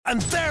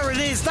And there it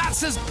is.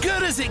 That's as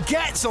good as it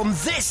gets on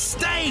this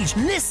stage.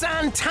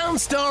 Nissan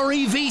Townstar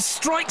EV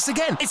strikes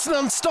again. It's an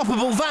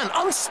unstoppable van.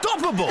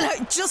 Unstoppable.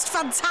 Look, just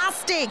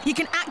fantastic. You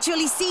can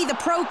actually see the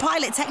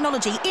ProPilot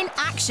technology in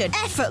action.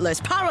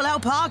 Effortless parallel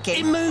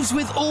parking. It moves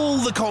with all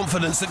the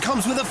confidence that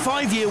comes with a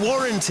 5-year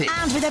warranty.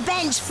 And with a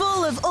bench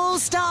full of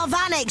all-star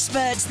van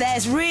experts,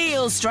 there's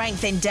real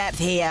strength in depth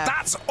here.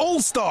 That's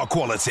all-star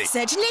quality.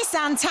 Search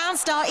Nissan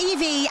Townstar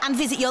EV and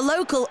visit your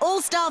local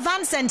all-star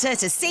van centre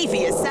to see for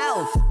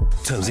yourself.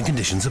 Terms and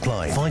conditions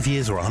apply. 5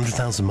 years or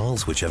 100,000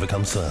 miles, whichever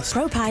comes first.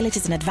 ProPilot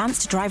is an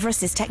advanced driver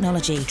assist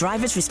technology.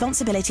 Driver's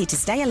responsibility to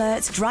stay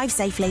alert, drive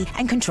safely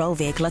and control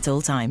vehicle at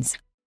all times.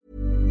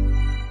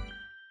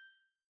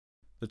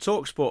 The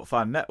TalkSport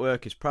Fan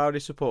Network is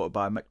proudly supported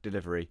by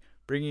McDelivery,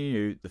 bringing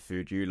you the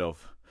food you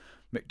love.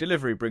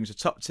 McDelivery brings a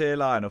top-tier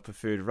lineup of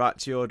food right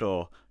to your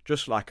door,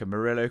 just like a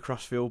Murillo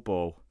Crossfield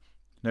ball.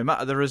 No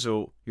matter the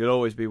result, you'll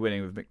always be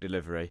winning with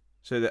McDelivery.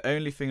 So the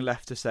only thing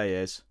left to say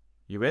is,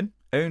 you win?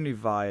 Only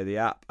via the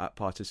app at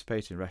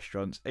participating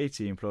restaurants.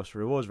 18 plus,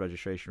 rewards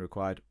registration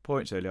required.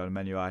 Points only on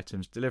menu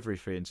items. Delivery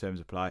fee and terms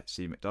apply.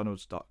 See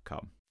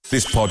mcdonalds.com.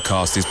 This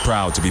podcast is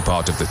proud to be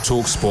part of the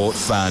TalkSport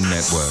Fan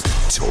Network.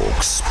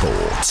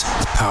 TalkSport.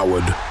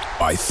 Powered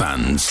by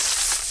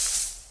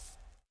fans.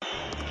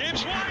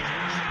 Gibbs wide.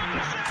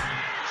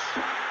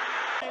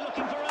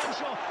 Looking for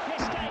Earnshaw.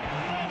 Mistake.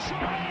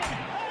 Earnshaw in.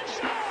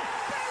 Earnshaw.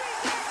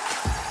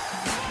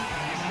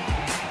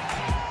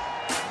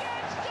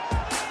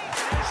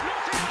 It's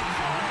not enough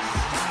for us.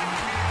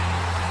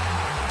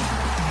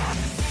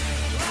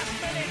 Last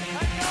minute,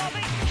 and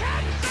Derby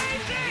can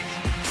save it.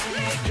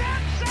 Lee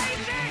can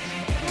save it.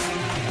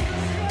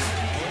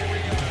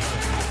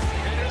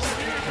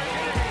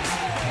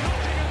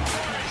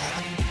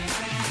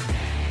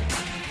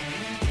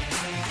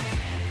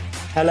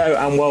 Hello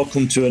and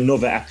welcome to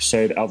another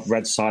episode of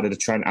Red Side of the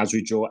Trent as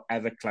we draw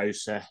ever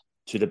closer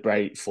to the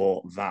break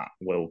for that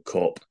World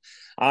Cup.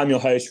 I'm your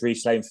host,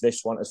 Reece Lane, for this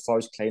one, as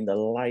Forest claimed the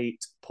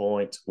late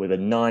point with a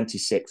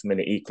 96th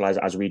minute equaliser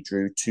as we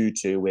drew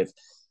 2-2 with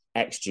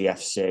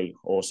XGFC,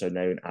 also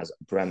known as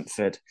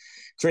Brentford.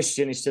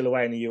 Christian is still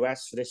away in the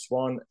US for this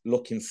one,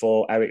 looking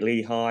for Eric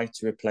Lehigh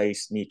to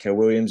replace Nico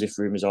Williams, if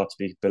rumours are to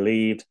be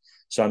believed.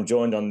 So I'm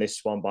joined on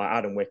this one by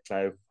Adam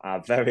Wicklow,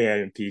 our very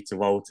own Peter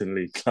Walton,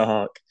 Lee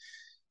Clark,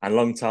 and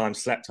long-time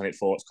Slept On It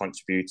Thoughts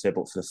contributor,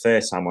 but for the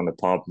first time on the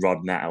pod,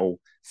 Rod Nettle,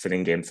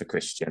 filling in for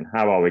Christian.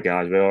 How are we,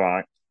 guys? We all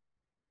right?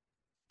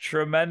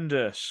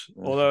 Tremendous.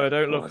 Although I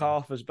don't look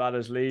half as bad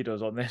as Lee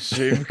does on this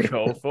Zoom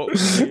call. Fuck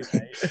me,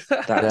 mate.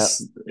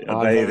 That's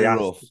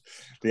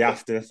the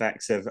after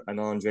effects of an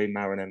Andre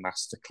Mariner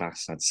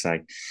masterclass, I'd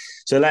say.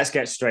 So let's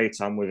get straight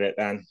on with it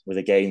then, with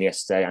the game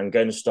yesterday. I'm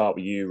going to start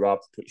with you, Rob,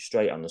 put you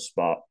straight on the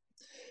spot.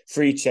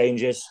 3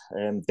 changes,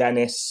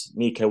 Dennis,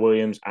 Nico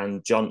Williams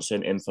and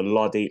Johnson in for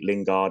Loddy,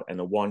 Lingard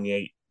and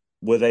Awoniyi.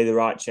 Were they the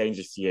right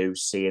changes for you,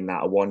 seeing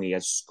that Awoniyi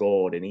has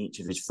scored in each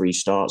of his 3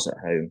 starts at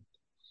home?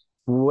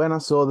 When I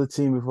saw the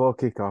team before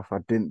kickoff, I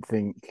didn't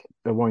think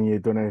Awoniyi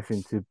had done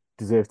anything to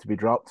deserve to be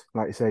dropped.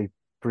 Like you say,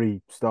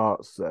 3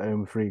 starts at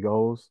home, 3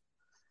 goals.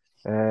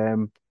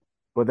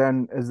 But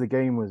then as the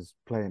game was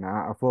playing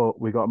out, I thought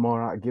we got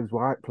more out of Gibbs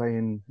White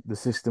playing the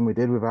system we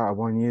did without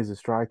Awoniyi as a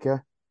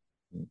striker.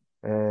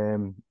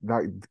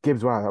 That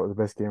Gibbs White, that was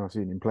the best game I've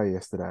seen him play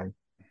yesterday.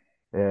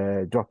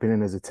 Dropping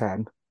in as a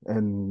 10,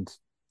 and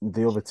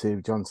the other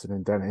 2, Johnson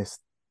and Dennis,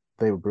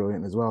 they were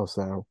brilliant as well.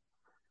 So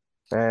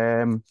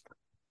I think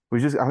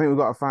we've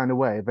got to find a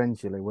way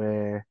eventually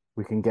where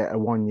we can get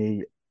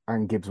Awoniyi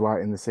and Gibbs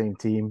White in the same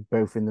team,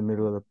 both in the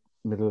middle of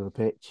the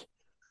pitch.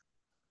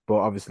 But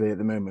obviously at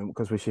the moment,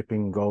 because we're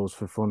shipping goals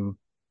for fun,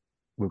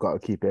 we've got to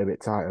keep it a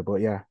bit tighter.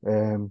 But yeah,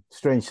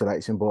 strange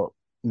selection, but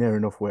near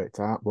enough worked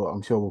out. But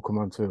I'm sure we'll come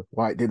on to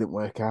why it didn't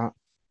work out.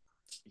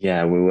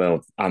 Yeah, we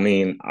will. I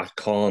mean, I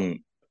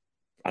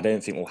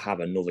don't think we'll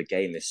have another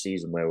game this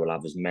season where we'll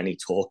have as many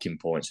talking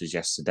points as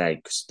yesterday,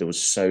 because there was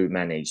so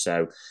many.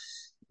 So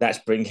let's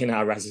bring in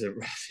our resident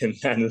ref in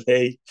then,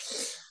 Lee.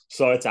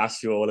 Sorry to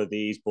ask you all of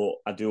these, but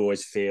I do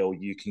always feel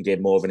you can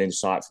give more of an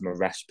insight from a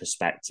ref's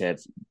perspective.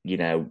 You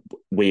know,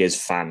 we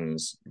as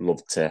fans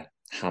love to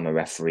hammer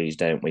referees,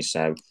 don't we?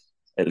 So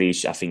at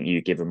least I think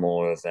you give a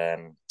more of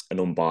an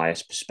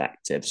unbiased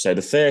perspective. So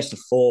the first of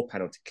 4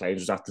 penalty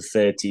claims was after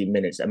 13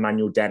 minutes.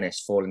 Emmanuel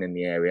Dennis falling in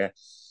the area.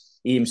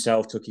 He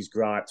himself took his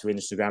gripe to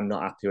Instagram,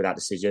 not happy with that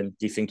decision.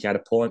 Do you think he had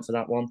a point for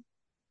that one?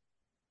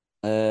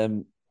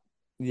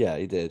 Yeah,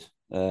 he did.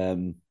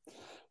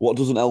 What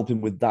doesn't help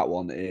him with that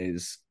one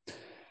is,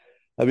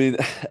 I mean,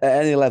 at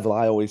any level,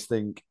 I always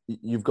think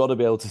you've got to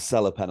be able to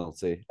sell a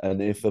penalty.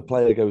 And if a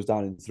player goes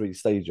down in 3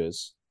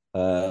 stages,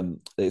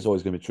 it's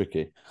always going to be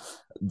tricky.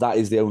 That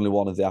is the only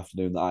one of the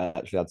afternoon that I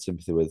actually had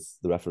sympathy with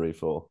the referee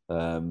for.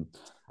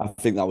 I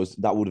think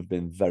that would have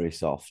been very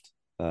soft.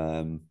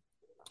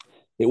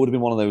 It would have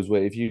been one of those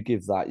where if you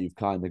give that, you've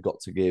kind of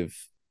got to give,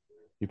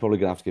 you're probably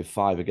going to have to give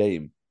 5 a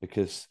game,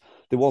 because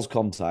there was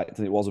contact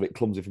and it was a bit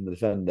clumsy from the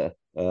defender.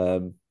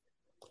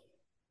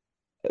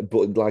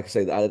 But like I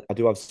say, I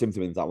do have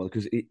sympathy with that one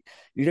because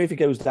if he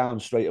goes down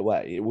straight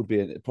away, it would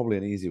be probably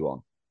an easy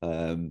one.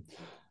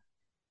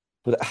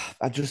 But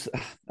I just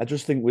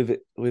think with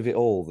it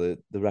all, the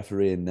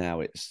refereeing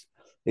now,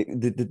 they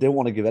don't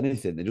want to give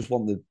anything. They just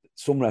want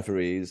some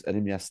referees, and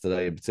him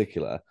yesterday in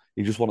particular,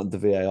 he just wanted the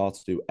VAR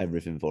to do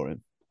everything for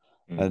him.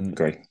 And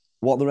great.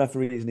 What the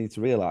referees need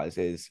to realise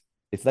is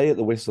if they hit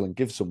the whistle and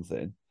give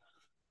something,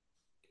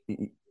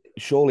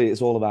 surely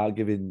it's all about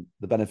giving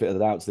the benefit of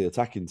the doubt to the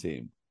attacking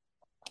team.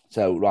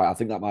 So, right, I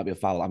think that might be a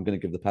foul. I'm going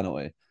to give the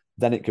penalty.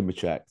 Then it can be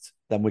checked.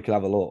 Then we can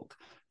have a look.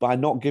 By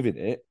not giving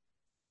it,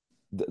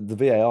 the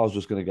VAR is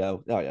just going to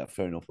go, oh, yeah,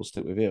 fair enough. We'll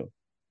stick with you.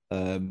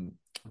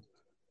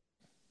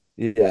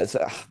 Yeah,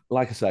 so,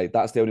 like I say,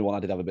 that's the only one I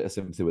did have a bit of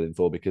sympathy with him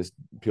for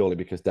purely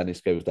because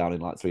Dennis goes down in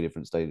like 3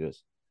 different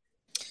stages.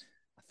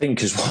 I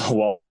think as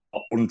well,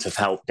 what wouldn't have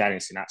helped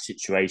Dennis in that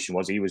situation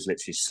was he was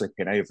literally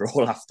slipping over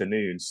all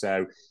afternoon.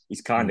 So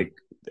he's kind of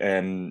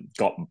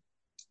got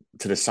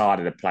to the side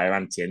of the player,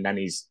 hasn't he? And then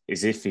he's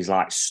as if he's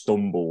like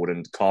stumbled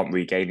and can't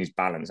regain his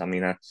balance. I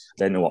mean, I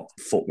don't know what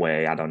footwear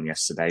he had on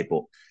yesterday,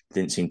 but it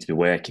didn't seem to be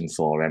working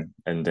for him.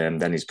 And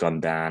then he's gone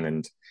down.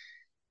 And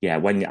yeah,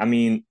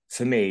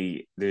 for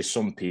me, there's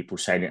some people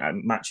saying it.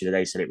 Match of the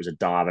Day said it was a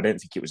dive. I don't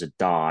think it was a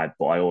dive,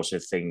 but I also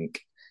think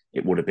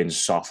it would have been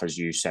soft, as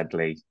you said,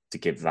 Lee, to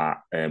give that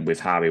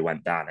with how he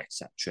went down,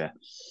 etc.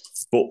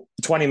 But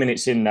 20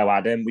 minutes in, though,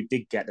 Adam, we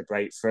did get the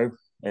breakthrough.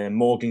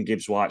 Morgan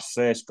Gibbs-White's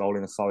first goal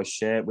in the Forest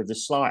shirt with the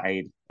slight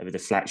aid of a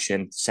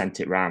deflection,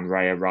 sent it round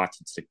Raya right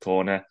into the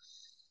corner.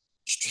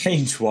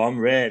 Strange one,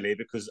 really,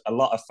 because a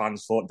lot of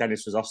fans thought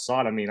Dennis was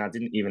offside. I mean, I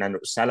didn't even end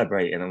up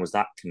celebrating and was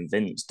that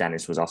convinced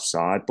Dennis was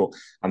offside. But,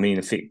 I mean,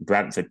 I think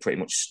Brentford pretty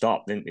much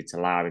stopped, didn't they, to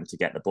allow him to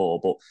get the ball.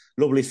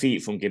 But lovely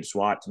feat from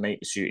Gibbs-White to make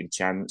the shooting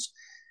chance.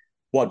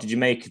 What did you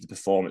make of the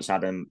performance,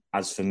 Adam?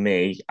 As for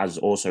me, as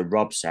also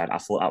Rob said, I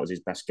thought that was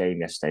his best game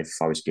yesterday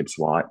for Forest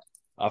Gibbs-White.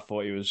 I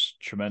thought he was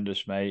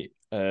tremendous, mate.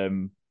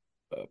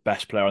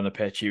 Best player on the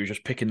pitch. He was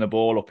just picking the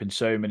ball up in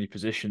so many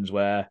positions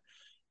where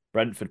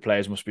Brentford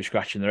players must be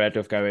scratching their head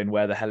of going,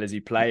 where the hell is he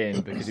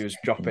playing? Because he was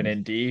dropping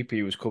in deep,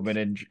 he was coming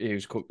in, he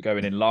was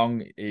going in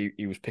long,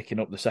 he was picking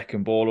up the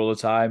second ball all the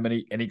time,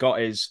 and he got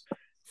his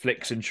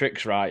flicks and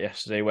tricks right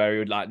yesterday, where he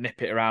would like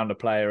nip it around a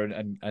player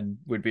and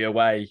would be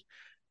away.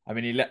 I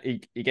mean,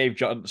 he gave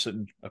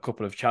Johnson a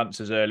couple of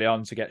chances early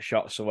on to get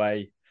shots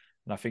away,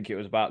 and I think it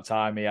was about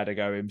time he had a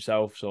go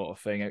himself, sort of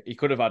thing. He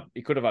could have had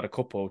a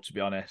couple, to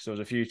be honest. There was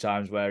a few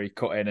times where he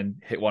cut in and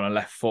hit one on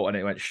left foot, and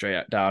it went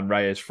straight down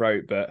Raya's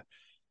throat. But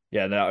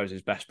yeah, that was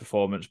his best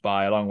performance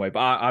by a long way. But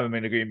I'm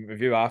in agreement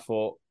with you. I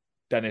thought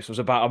Dennis was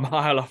about a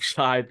mile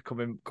offside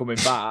coming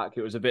back.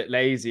 It was a bit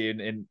lazy,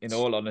 in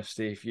all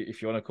honesty,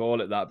 if you want to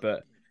call it that.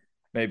 But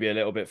maybe a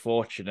little bit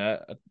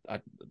fortunate.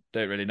 I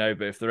don't really know,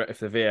 but if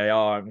the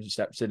VAR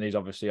steps in, he's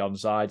obviously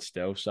onside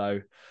still.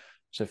 So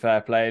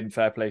fair play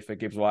for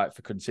Gibbs-White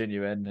for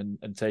continuing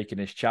and taking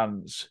his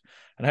chance,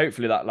 and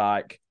hopefully that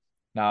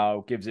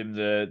now gives him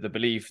the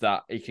belief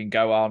that he can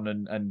go on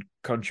and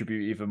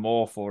contribute even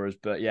more for us.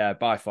 But yeah,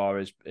 by far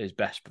his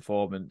best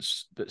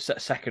performance. The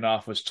second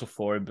half was tough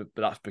for him, but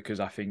that's because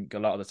I think a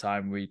lot of the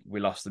time we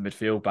lost the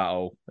midfield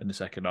battle in the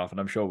second half, and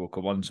I'm sure we'll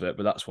come on to it.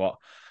 But that's what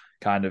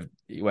kind of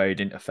where he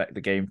didn't affect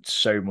the game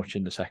so much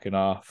in the second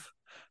half.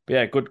 But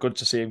yeah, good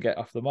to see him get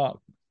off the mark.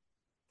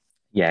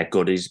 Yeah,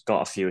 good. He's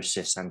got a few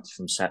assists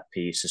from set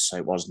pieces, so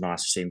it was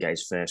nice to see him get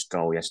his first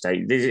goal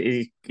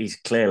yesterday. He's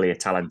clearly a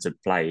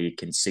talented player. You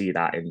can see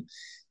that in,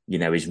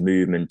 his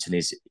movement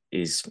and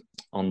his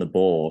on the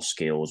ball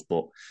skills.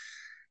 But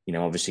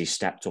obviously he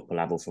stepped up a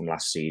level from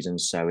last season,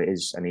 so it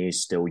is, and he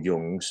is still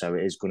young, so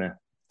it is going to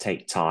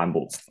take time.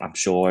 But I'm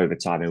sure over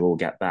time he will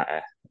get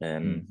better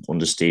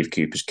under Steve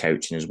Cooper's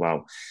coaching as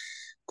well.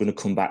 Going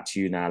to come back to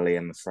you now, Lee,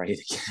 I'm afraid,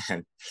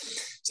 again.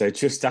 So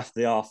just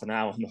after the half an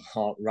hour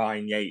mark,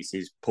 Ryan Yates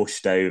is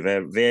pushed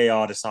over.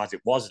 VAR decides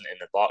it wasn't in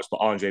the box, but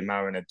Andre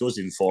Mariner does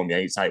inform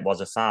Yates that it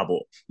was a foul,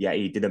 but yeah,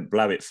 he didn't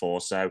blow it for.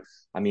 So,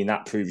 I mean,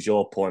 that proves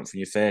your point from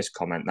your first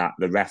comment that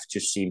the ref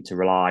just seemed to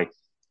rely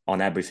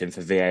on everything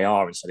for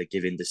VAR instead of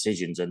giving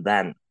decisions and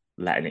then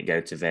letting it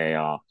go to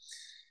VAR.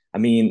 I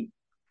mean,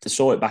 I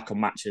saw it back on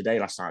Match of the Day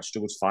last night. I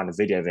struggled to find a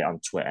video of it on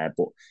Twitter,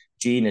 but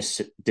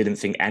Genius didn't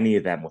think any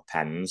of them were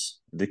pens.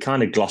 They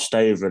kind of glossed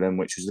over them,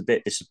 which was a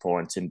bit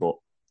disappointing, but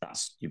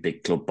that's your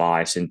big club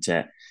bias, isn't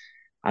it?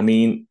 I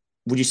mean,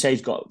 would you say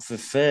he's got, for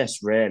first,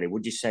 really,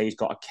 would you say he's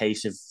got a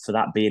case for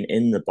that being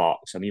in the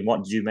box? I mean,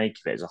 what did you make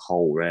of it as a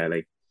whole,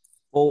 really?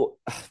 Well,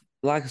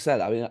 like I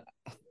said, I mean,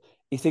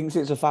 he thinks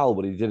it's a foul,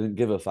 but he didn't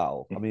give a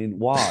foul. I mean,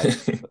 why?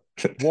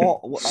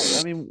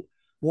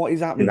 What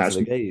is happening to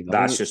the game?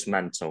 That's just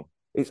mental.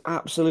 It's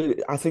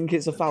absolutely, I think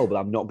it's a foul, but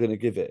I'm not going to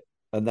give it.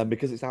 And then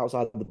because it's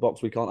outside the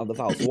box, we can't have the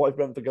foul. So what if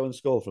Brentford go and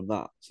score from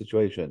that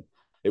situation?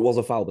 It was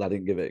a foul, but I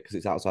didn't give it because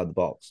it's outside the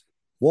box.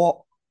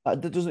 What? That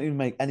doesn't even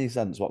make any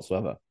sense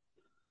whatsoever.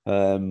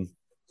 I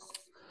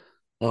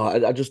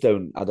just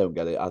don't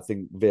get it. I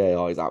think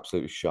VAR is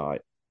absolutely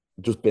shite.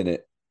 Just bin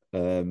it.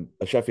 A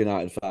Sheffield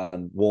United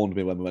fan warned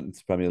me when we went into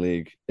the Premier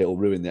League, it'll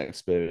ruin the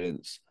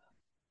experience.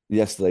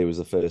 yesterday was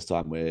the first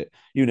time where,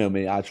 you know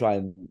me, I try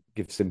and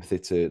give sympathy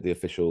to the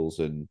officials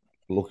and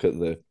look at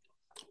the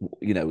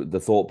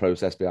thought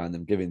process behind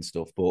them giving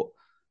stuff. But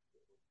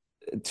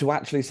to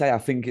actually say, I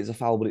think it's a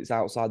foul, but it's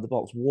outside the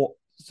box. What?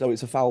 So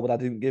it's a foul, but I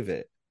didn't give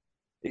it.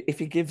 If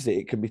he gives it,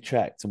 it can be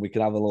checked and we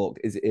can have a look.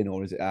 Is it in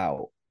or is it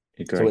out?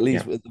 So at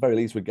least, at the very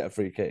least, we'd get a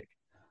free kick.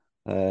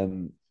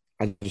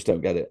 I just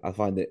don't get it. I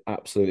find it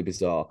absolutely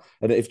bizarre.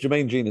 And if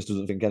Jermaine Genius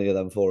doesn't think any of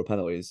them four are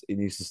penalties, he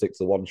needs to stick to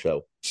the one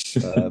show.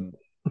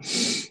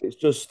 It's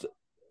just,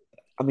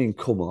 I mean,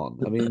 come on.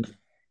 I mean,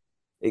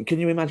 can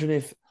you imagine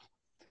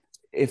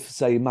if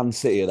say Man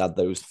City had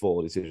those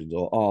four decisions,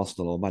 or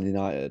Arsenal or Man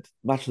United,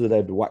 match of the day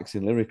would be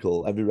waxing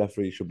lyrical. Every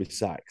referee should be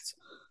sacked.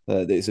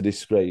 It's a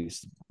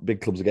disgrace.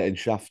 Big clubs are getting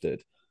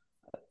shafted.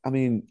 I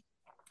mean,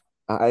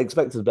 I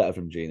expected better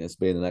from Genius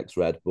being an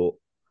ex-Red, but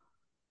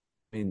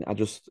I mean,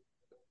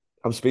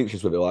 I'm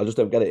speechless with it all. I just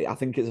don't get it. I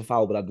think it's a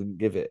foul, but I didn't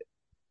give it.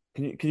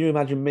 Can you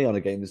imagine me on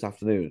a game this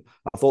afternoon?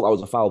 I thought that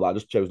was a foul, but I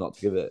just chose not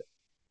to give it.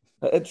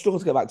 I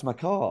struggled to get back to my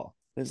car.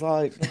 It's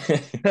like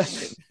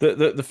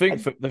the thing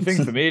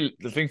for me,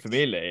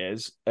 Lee,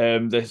 is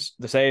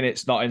they're saying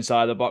it's not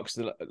inside the box.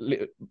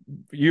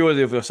 You are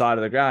the other side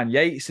of the ground.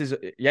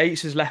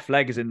 Yates's left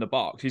leg is in the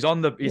box. He's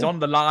on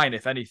the line,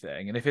 if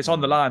anything, and if it's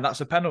on the line,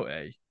 that's a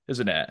penalty,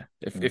 isn't it?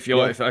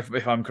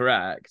 If I'm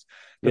correct.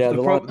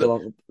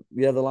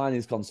 The line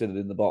is considered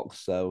in the box.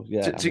 So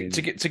yeah,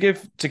 to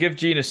give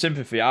Gina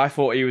sympathy, I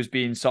thought he was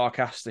being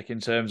sarcastic in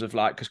terms of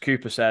like, because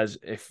Cooper says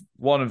if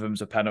one of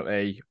them's a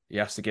penalty, he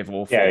has to give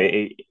all four.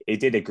 Yeah, he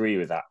did agree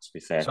with that. To be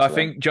fair, so I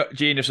think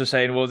Genius was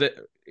saying, well,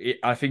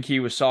 I think he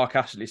was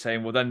sarcastically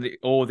saying, well, then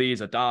all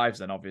these are dives,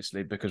 then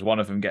obviously because one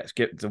of them gets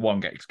one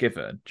gets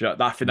given.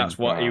 I think that's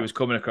what he was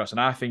coming across, and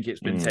I think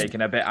it's been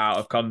taken a bit out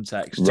of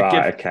context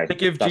to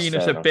give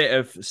Genius a bit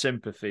of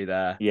sympathy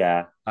there.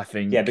 Yeah, I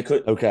think. Yeah,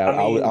 because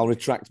I'll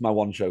retract my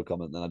one show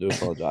comment. Then I do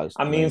apologise.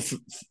 I mean,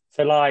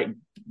 for like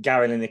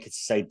Gary Lineker to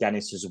say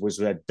Dennis was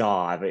a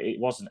dive, it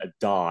wasn't a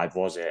dive,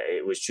 was it?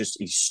 It was just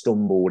he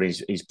stumbled.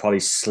 He's probably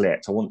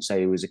slipped. I wouldn't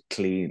say it was a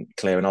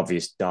clear and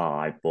obvious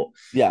dive, but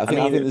yeah, I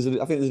think there's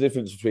a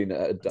difference between.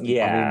 I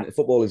mean,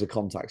 football is a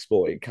contact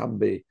sport. It can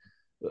be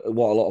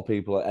what a lot of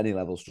people at any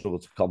level struggle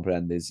to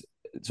comprehend is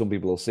some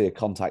people will see a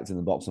contact in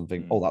the box and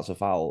think, "Oh, that's a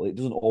foul." It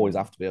doesn't always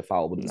have to be a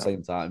foul, but at the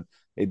same time,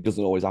 it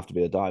doesn't always have to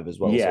be a dive as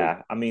well. Yeah,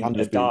 so I mean,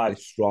 a dive, a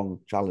strong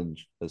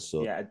challenge as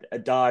such. Yeah, a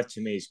dive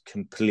to me is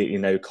completely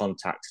no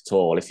contact at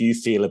all. If you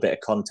feel a bit of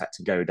contact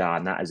to go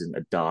down, that isn't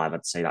a dive.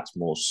 I'd say that's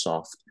more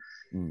soft.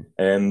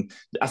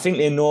 I think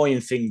the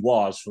annoying thing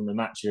was from the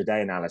match of the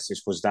day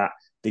analysis was that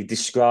they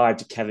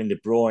described Kevin De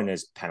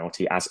Bruyne's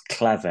penalty as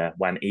clever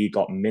when he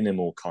got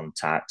minimal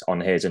contact on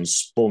his and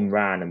spun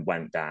round and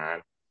went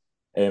down.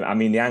 I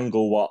mean, the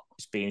angle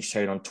what's being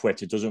shown on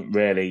Twitter doesn't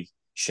really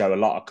show a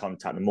lot of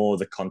contact. The more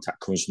the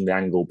contact comes from the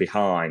angle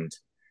behind.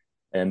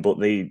 But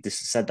they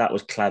said that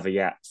was clever,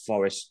 yet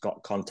Forest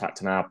got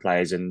contact on our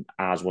players and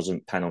ours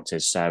wasn't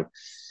penalties. So,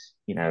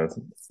 you know,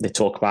 they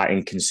talk about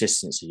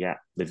inconsistency, yet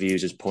the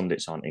views as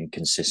pundits aren't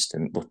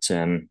inconsistent. But,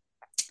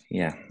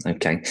 yeah,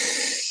 okay.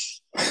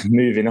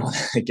 Moving on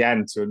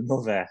again to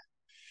another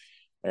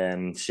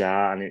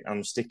Shah, and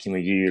I'm sticking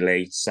with you,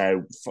 Lee.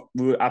 So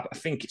I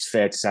think it's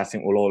fair to say I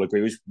think we'll all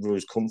agree we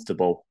was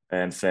comfortable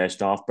first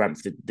half.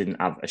 Brentford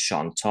didn't have a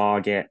shot on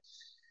target.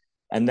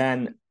 And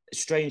then a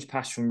strange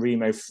pass from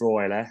Remo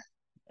Freuler.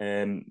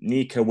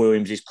 Nico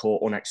Williams is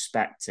caught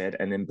unexpected,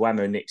 and then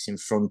Buemo nicks in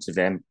front of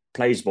him,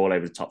 plays the ball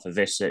over the top for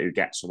Vissa, who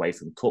gets away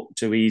from Cook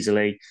too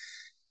easily.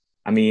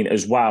 I mean,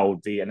 as well,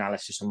 the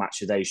analysis on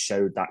Match of the Day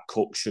showed that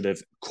Cook should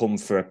have come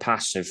for a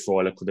pass, so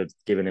Freuler could have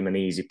given him an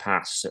easy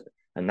pass,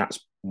 and that's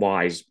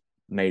why he's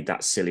made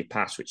that silly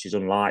pass, which is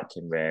unlike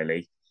him,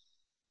 really.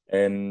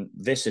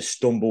 Vissa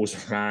stumbles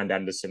around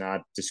Henderson,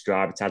 I'd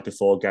describe it as,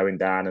 before going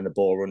down, and the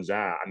ball runs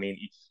out. I mean,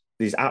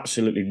 there's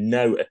absolutely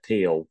no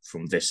appeal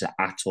from Vissa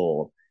at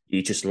all.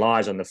 He just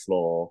lies on the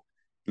floor,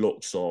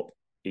 looks up.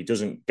 He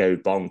doesn't go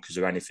bonkers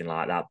or anything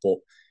like that, but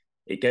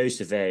it goes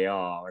to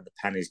VAR and the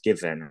pen is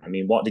given. I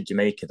mean, what did you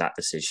make of that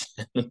decision?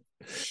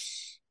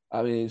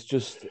 I mean,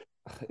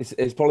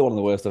 it's probably one of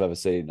the worst I've ever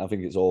seen. I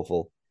think it's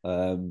awful.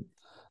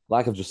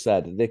 Like I've just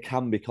said, there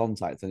can be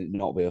contact and it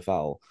not be a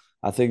foul.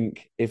 I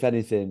think, if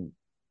anything,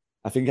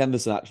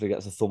 Henderson actually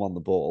gets a thumb on the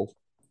ball.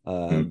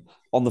 On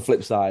the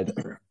flip side,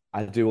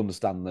 I do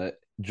understand that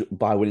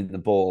by winning the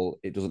ball,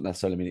 it doesn't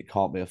necessarily mean it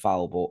can't be a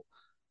foul, but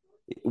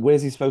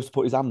where's he supposed to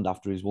put his hand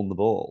after he's won the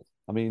ball?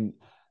 I mean,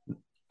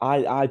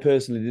 I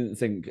personally didn't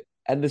think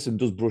Henderson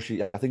does brush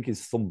it. I think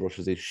his thumb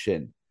brushes his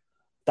shin.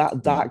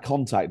 That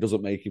contact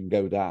doesn't make him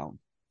go down.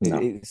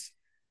 No.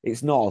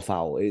 It's not a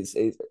foul.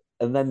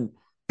 And then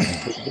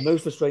the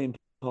most frustrating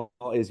part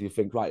is you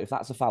think, right, if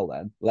that's a foul,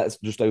 then let's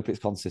just hope it's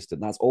consistent.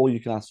 That's all you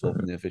can ask for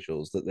from the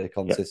officials, that they're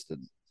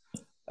consistent.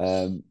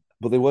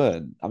 But they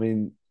weren't. I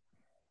mean,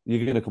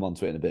 you're going to come on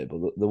to it in a bit,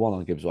 but the one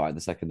on Gibbs White in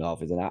the second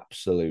half is an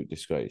absolute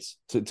disgrace.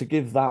 To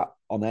give that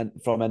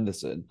from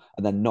Henderson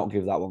and then not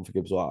give that one for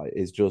Gibbs White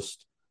is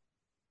just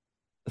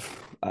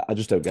I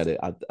just don't get it.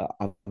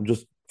 I'm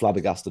just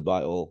flabbergasted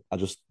by it all. I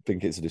just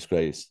think it's a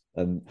disgrace.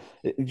 And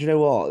do you know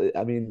what?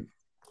 I mean,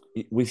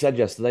 we said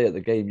yesterday at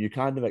the game, you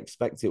kind of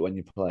expect it when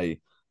you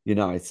play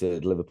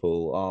United,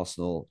 Liverpool,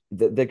 Arsenal.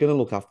 They're going to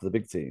look after the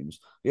big teams.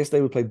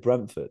 Yesterday we played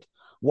Brentford.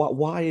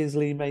 Why is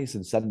Lee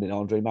Mason sending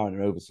Andre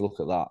Mariner over to look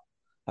at that?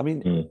 I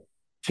mean,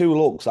 two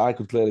looks, I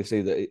could clearly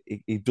see that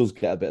he does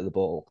get a bit of the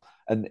ball.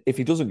 And if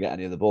he doesn't get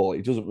any of the ball,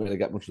 he doesn't really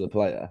get much of the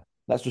player.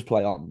 Let's just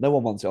play on. No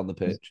one wants it on the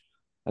pitch.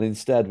 And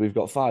instead, we've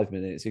got 5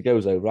 minutes. He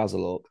goes over, has a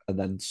look, and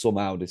then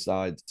somehow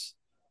decides.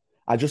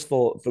 I just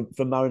thought,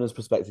 from Mariner's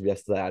perspective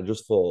yesterday, I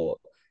just thought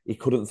he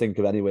couldn't think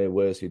of anywhere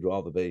worse he'd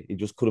rather be. He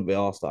just couldn't be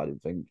arsed, I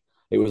didn't think.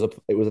 It was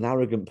an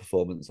arrogant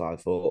performance, I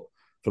thought,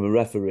 from a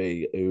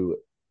referee who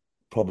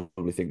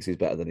probably thinks he's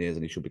better than he is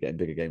and he should be getting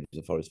bigger games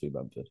as Forest v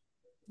Brentford.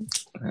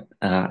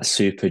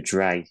 Super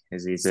Dre,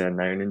 as he's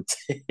known.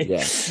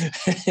 Yeah.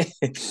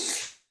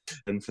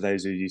 And for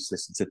those who used to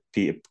listen to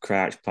Peter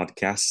Crouch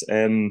podcast,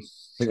 I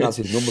think that's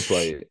his number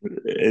plate.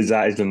 Is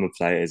that his number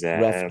plate? Is it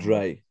Ref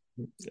Dre?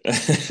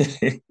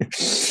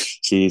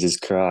 Jesus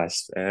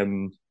Christ!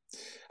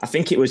 I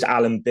think it was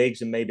Alan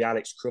Biggs and maybe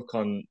Alex Crook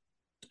on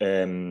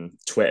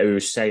Twitter who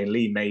was saying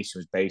Lee Mason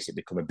was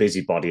basically become a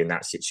busybody in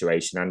that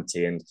situation,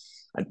 anti. And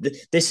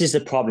this is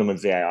the problem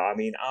with VAR. I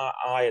mean,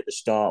 I at the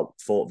start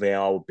thought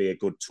VAR would be a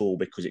good tool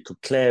because it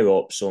could clear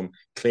up some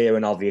clear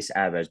and obvious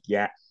errors.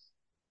 Yet,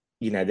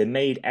 they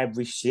made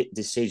every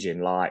decision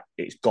like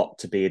it's got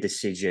to be a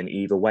decision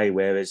either way.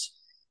 Whereas,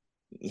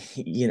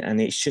 and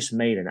it's just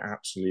made an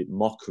absolute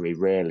mockery,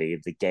 really,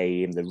 of the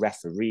game. The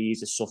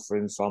referees are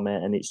suffering from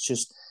it, and it's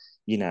just,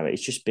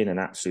 it's just been an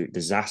absolute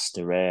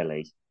disaster,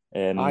 really.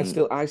 I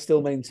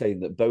still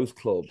maintain that both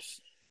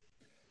clubs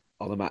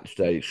on a match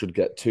day should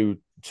get two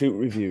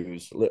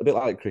reviews, a little bit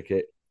like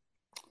cricket.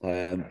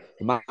 The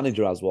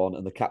manager has one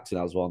and the captain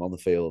has one on the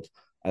field.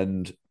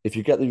 And if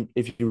you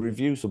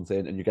review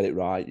something and you get it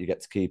right, you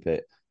get to keep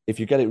it.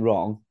 If you get it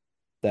wrong,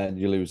 then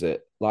you lose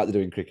it, like they do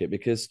in cricket.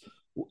 Because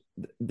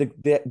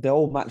the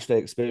whole match day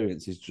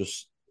experience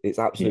is it's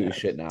absolutely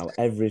shit now.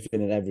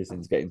 Everything and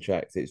everything's getting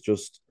checked. It's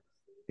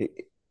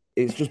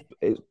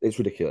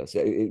ridiculous.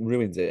 It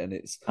ruins it. And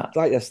it's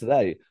like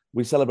yesterday,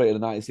 we celebrated a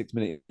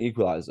 96-minute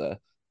equaliser.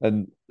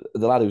 And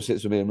the lad who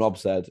sits with me and Rob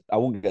said, I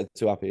won't get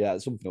too happy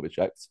yet. Something will be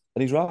checked.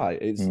 And he's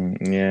right.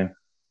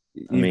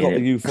 You've got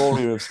the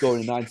euphoria of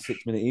scoring a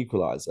 96-minute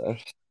equaliser,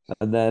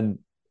 and then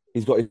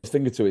he's got his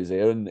finger to his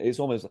ear, and it's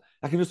almost,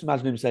 I can just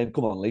imagine him saying,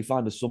 come on, Lee,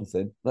 find us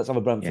something. Let's have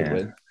a Brentford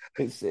win.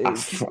 It's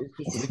just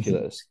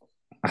ridiculous.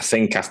 I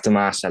think after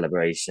my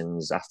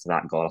celebrations, after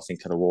that goal, I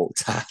think I'd have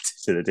walked out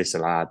to the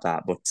disallowed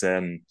that. But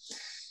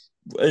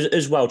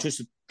as well, just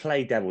to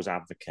play devil's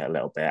advocate a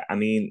little bit, I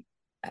mean,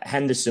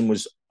 Henderson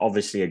was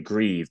obviously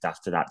aggrieved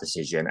after that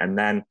decision and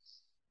then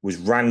was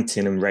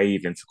ranting and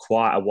raving for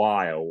quite a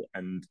while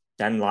and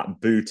then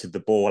booted the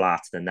ball out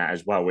of the net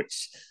as well,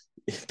 which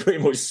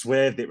pretty much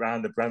swerved it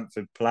round the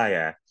Brentford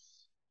player.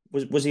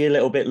 Was he a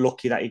little bit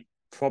lucky that he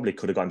probably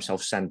could have got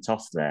himself sent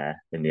off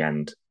there in the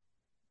end?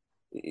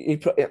 He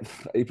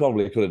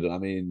probably could have done. I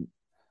mean,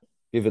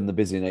 given the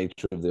busy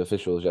nature of the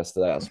officials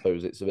yesterday, I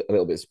suppose it's a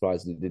little bit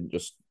surprising he didn't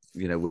just,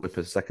 whip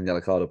a second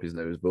yellow card up his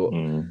nose. But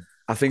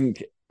I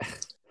think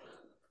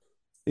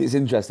it's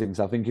interesting because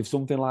I think if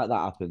something like that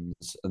happens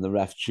and the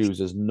ref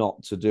chooses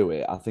not to do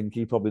it, I think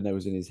he probably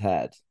knows in his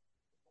head.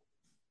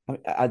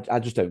 I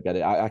just don't get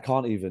it. I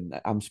can't even.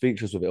 I'm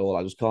speechless with it all.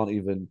 I just can't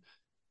even.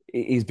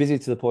 He's busy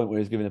to the point where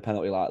he's giving a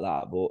penalty like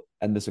that, but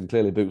Henderson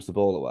clearly boots the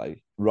ball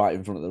away right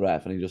in front of the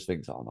ref, and he just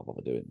thinks, "Oh, I'm not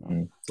bother doing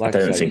that." Like I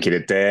don't think he'd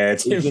have dared.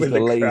 It's just a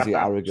lazy,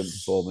 arrogant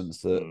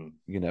performance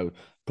that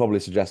probably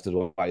suggested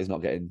why he's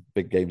not getting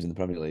big games in the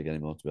Premier League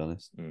anymore. To be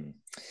honest.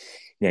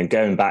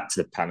 Going back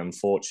to the pen,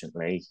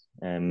 unfortunately,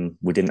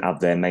 we didn't have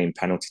their main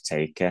penalty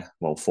taker.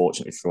 Well,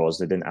 fortunately for us,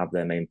 they didn't have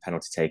their main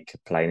penalty taker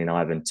playing in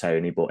Ivan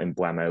Toney, but in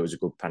Mbeumo it was a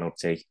good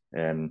penalty.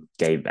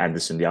 Gave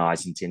Henderson the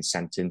Argentine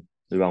sent him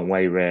the wrong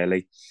way,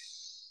 really.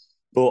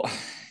 But,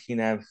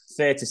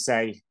 fair to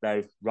say,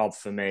 though, Rob,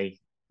 for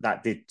me,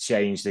 that did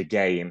change the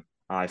game.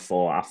 I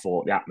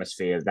thought the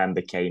atmosphere then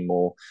became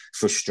more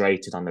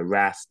frustrated on the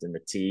ref and the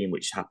team,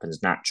 which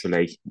happens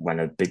naturally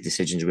when big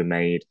decisions were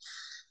made.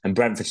 And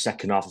Brentford's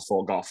second half, I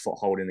thought, got a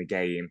foothold in the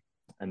game.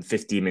 And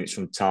 15 minutes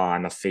from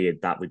time, I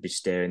feared that we'd be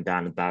staring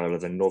down the barrel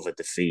of another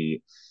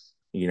defeat.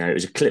 It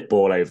was a clip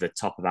ball over the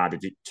top of our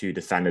two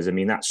defenders. I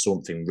mean, that's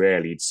something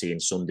rarely you'd see in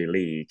Sunday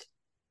League.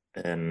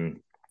 It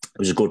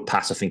was a good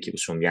pass. I think it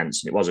was from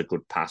Jensen. It was a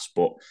good pass,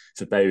 but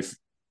for both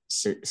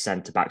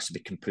centre-backs to be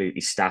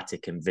completely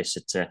static and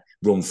Visser to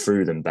run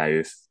through them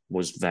both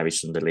was very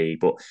Sunday League.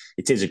 But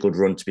it is a good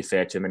run, to be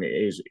fair to him, and it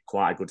is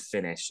quite a good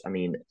finish. I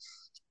mean,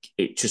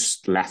 it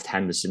just left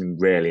Henderson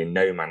really in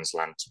no man's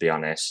land, to be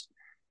honest.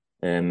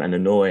 And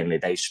annoyingly,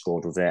 they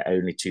scored with their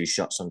only 2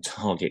 shots on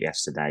target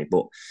yesterday.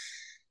 But,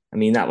 I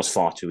mean, that was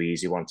far too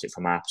easy, wasn't it,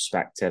 from our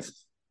perspective?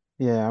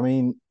 Yeah, I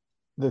mean,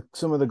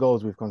 some of the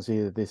goals we've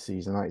conceded this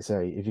season, like you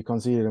say, if you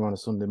conceded them on a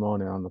Sunday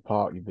morning on the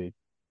park, you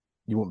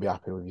wouldn't be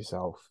happy with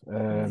yourself.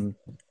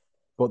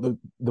 But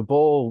the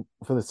ball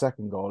for the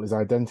second goal is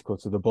identical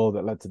to the ball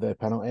that led to their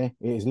penalty.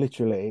 It is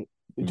literally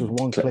just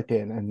one click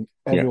in, and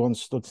everyone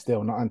stood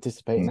still, not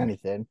anticipating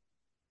anything,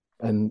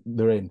 and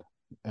they're in.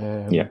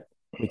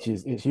 Which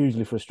is it's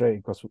hugely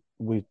frustrating because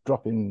we're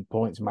dropping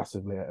points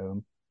massively at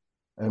home,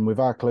 and with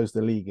how close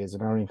the league is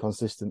and how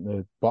inconsistent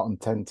the bottom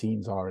 10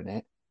 teams are in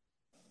it,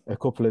 a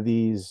couple of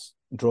these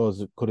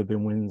draws could have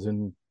been wins,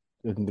 and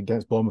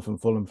against Bournemouth and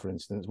Fulham, for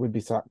instance, we'd be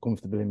sat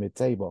comfortably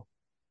mid-table.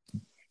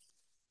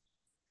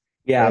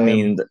 Yeah, I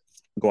mean,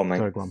 go on, mate.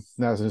 Sorry, go on.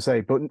 No, I was going to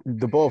say, but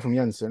the ball from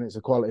Jensen, it's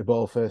a quality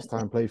ball, first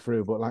time play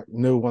through, but like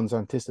no one's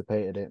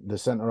anticipated it. The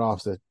centre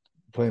halves are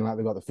playing like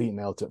they've got the feet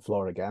nailed to the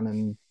floor again,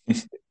 and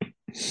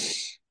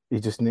he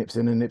just nips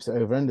in and nips it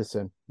over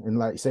Henderson. And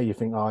like you say, you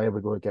think, oh, here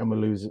we go again.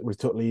 We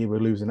took lead, we're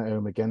losing at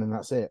home again, and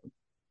that's it.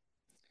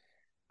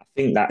 I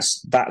think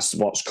that's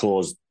what's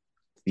caused,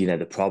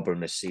 the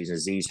problem this season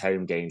is these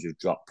home games have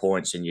dropped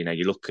points. And, you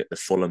look at the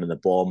Fulham and the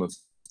Bournemouth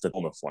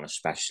one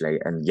especially,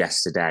 and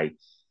yesterday,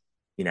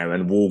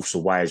 and Wolves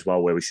away as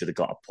well, where we should have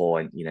got a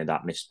point,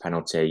 that missed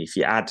penalty. If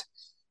you add,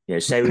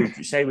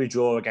 say we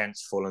draw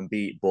against Fulham,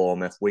 beat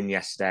Bournemouth, win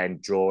yesterday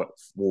and draw at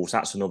Wolves,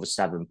 that's another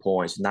 7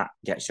 points, and that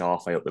gets you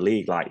halfway up the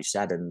league, like you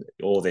said, and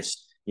all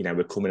this,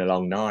 we're coming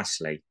along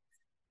nicely.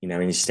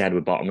 Instead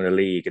we're bottom of the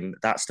league, and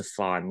that's the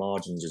fine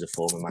margins, as a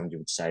former manager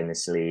would say, in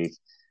this league.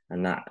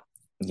 And that,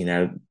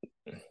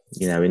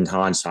 in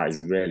hindsight,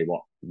 is really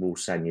what will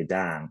send you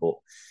down. But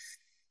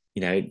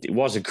it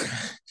was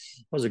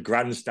a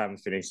grandstand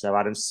finish. So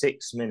Adam,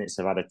 6 minutes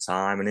of added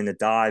time, and in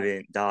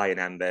the dying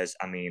embers,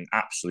 I mean,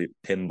 absolute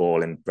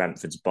pinball in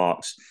Brentford's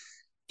box.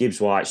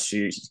 Gibbs White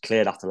shoots, it's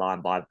cleared off the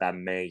line by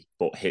Ben Mee,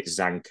 but hits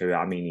Zanku.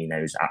 I mean, he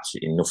knows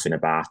absolutely nothing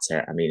about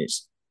it. I mean,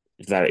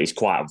 it's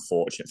quite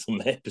unfortunate from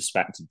their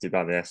perspective, to be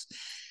honest.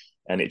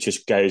 And it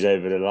just goes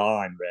over the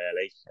line,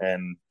 really.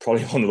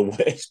 Probably one of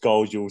the worst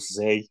goals you'll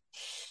see.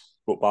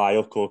 But by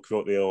hook or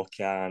crook, they all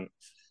count.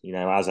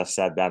 As I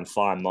said, then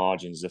fine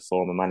margins, the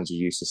former manager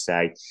used to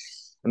say.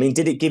 I mean,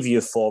 did it give you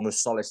a form of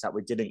solace that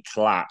we didn't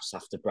collapse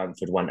after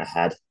Brentford went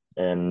ahead?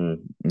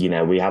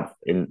 We have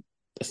in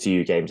a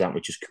few games, haven't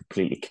we, just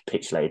completely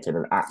capitulated,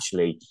 and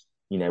actually,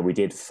 we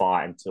did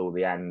fight until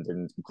the end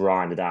and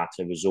grinded out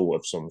a result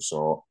of some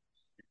sort.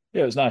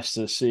 Yeah, it was nice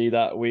to see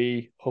that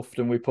we huffed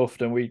and we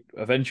puffed and we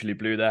eventually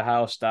blew their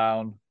house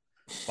down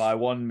by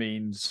one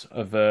means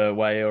of a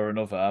way or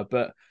another.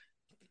 But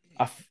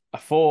I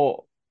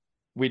thought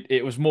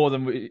it was more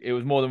than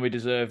we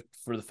deserved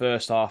for the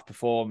first half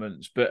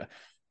performance. But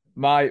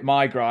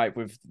my gripe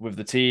with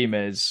the team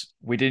is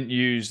we didn't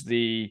use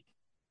the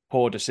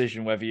poor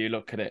decision, whether you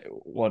look at it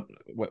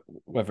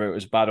whether it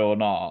was bad or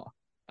not,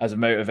 as a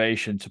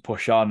motivation to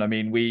push on. I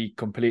mean, we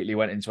completely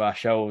went into our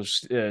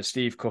shells.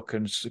 Steve Cook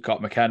and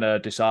Scott McKenna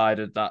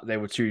decided that they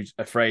were too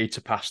afraid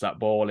to pass that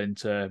ball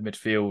into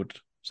midfield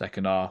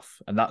second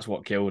half, and that's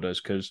what killed us,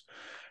 because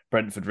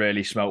Brentford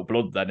really smelt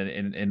blood then,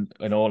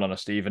 in all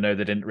honesty, even though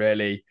they didn't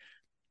really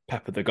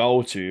pepper the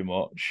goal too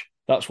much.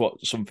 That's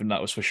something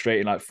that was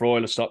frustrating. Like,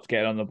 Freuler stopped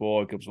getting on the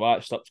ball, Gibbs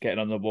White stopped getting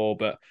on the ball,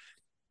 but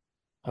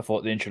I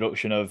thought the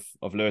introduction of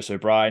Lewis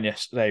O'Brien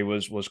yesterday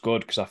was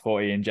good, because I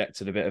thought he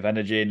injected a bit of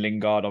energy, and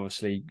Lingard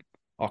obviously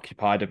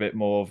occupied a bit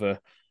more of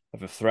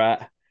a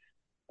threat.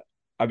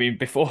 I mean,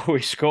 before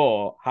we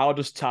score, how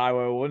does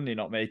Taiwo Awoniyi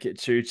not make it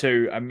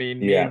 2-2? I mean,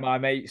 me and my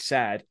mate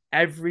said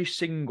every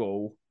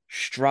single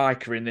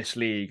striker in this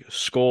league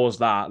scores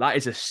that. That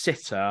is a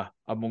sitter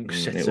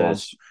amongst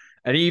sitters.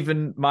 And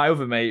even my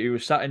other mate, who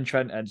was sat in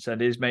Trent,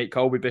 said his mate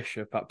Colby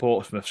Bishop at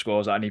Portsmouth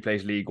scores that, and he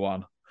plays League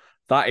One.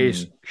 That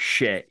is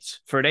shit.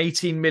 For an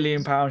 £18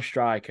 million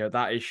striker,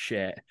 that is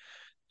shit.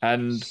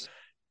 And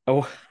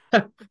but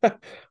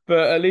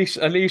at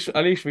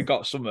least we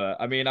got somewhere.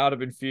 I mean, I'd have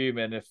been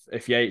fuming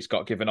if Yates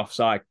got given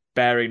offside,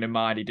 bearing in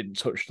mind he didn't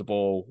touch the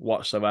ball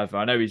whatsoever.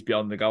 I know he's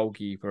beyond the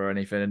goalkeeper or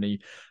anything, and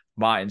he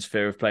might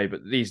interfere with play,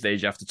 but these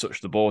days you have to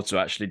touch the ball to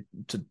actually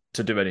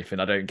to do anything.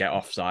 I don't get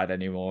offside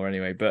anymore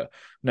anyway. But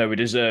no, we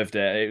deserved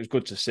it. It was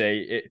good to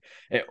see.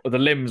 The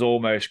limbs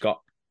almost got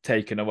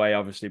taken away,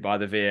 obviously, by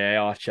the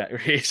VAR check.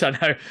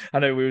 I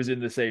know we was in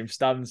the same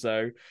stand,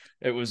 so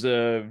it was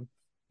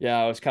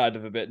I was kind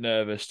of a bit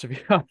nervous, to be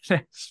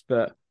honest.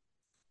 But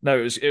no,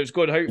 it was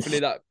good. Hopefully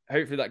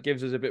that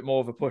gives us a bit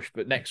more of a push.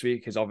 But next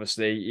week is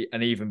obviously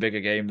an even bigger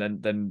game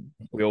than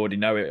we already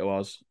know it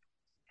was.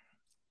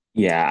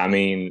 Yeah, I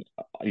mean,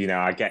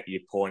 I get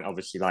your point.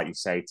 Obviously, like you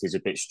say, it is a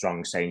bit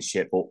strong saying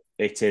shit, but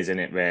it is, isn't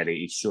it,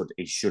 really?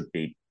 He should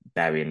be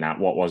burying that.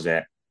 What was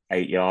it?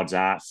 8 yards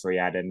out, free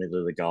header, middle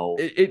of the goal.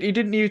 He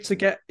didn't need to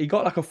get. He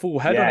got like a full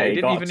head on it. He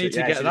didn't even need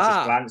to get that.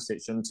 Just glanced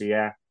it, shouldn't he?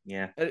 Yeah.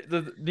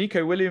 The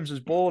Nico Williams'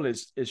 ball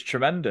is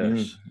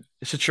tremendous.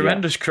 It's a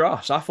tremendous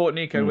cross. I thought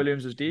Nico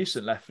Williams was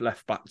decent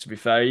left back. To be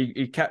fair,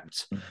 he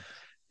kept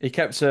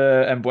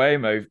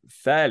Mbeumo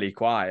fairly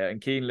quiet, and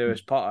Keane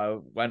Lewis Potter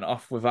went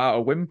off without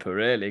a whimper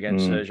really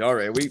against Serge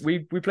Aurier.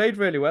 We played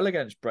really well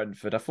against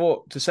Brentford. I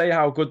thought, to say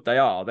how good they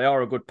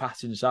are a good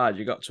passing side.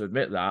 You got to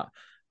admit that.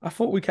 I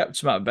thought we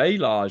kept them at bay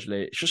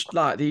largely. It's just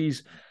like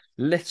these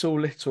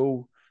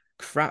little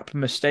crap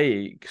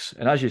mistakes,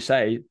 and as you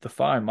say, the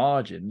fine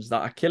margins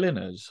that are killing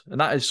us, and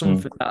that is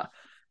something that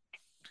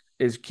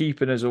is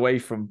keeping us away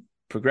from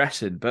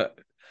progressing. But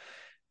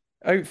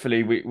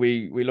hopefully,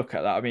 we look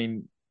at that. I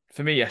mean,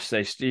 for me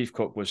yesterday, Steve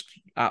Cook was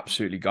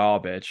absolutely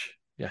garbage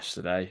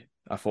yesterday.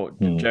 I thought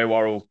Joe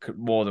Worrell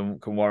more than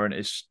can warrant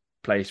his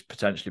place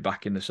potentially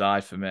back in the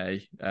side for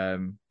me,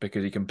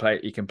 because he can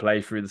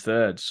play through the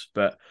thirds,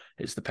 but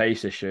it's the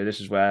pace issue.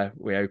 This is where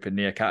we hope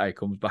Niakate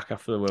comes back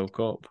after the World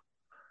Cup.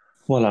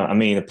 Well, I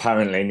mean,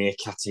 apparently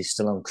Niakate's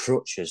still on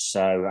crutches,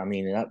 so I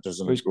mean that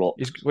doesn't look.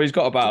 He's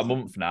got about a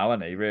month now,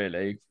 hasn't he?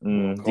 Really?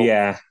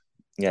 Yeah,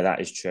 that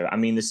is true. I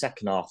mean, the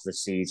second half of the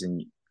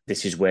season,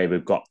 this is where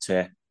we've got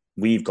to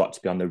be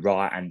on the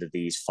right end of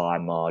these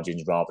fine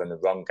margins rather than the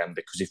wrong end.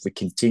 Because if we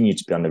continue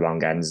to be on the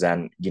wrong ends,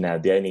 then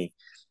the only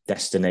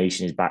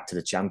destination is back to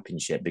the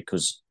Championship,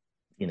 because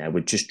we're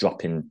just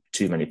dropping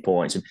too many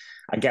points. And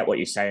I get what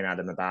you're saying,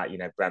 Adam, about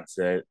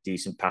Brentford,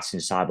 decent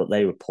passing side, but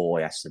they were poor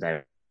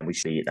yesterday. We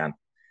should beat them,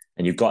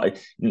 and you've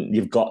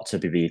got to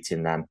be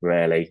beating them.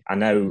 Really, I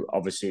know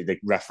obviously the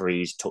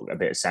referees took a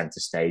bit of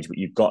centre stage, but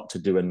you've got to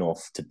do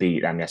enough to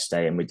beat them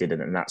yesterday, and we didn't.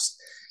 And that's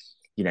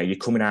you're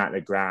coming out of the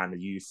ground, the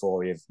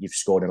euphoria of you've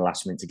scored in the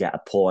last minute to get a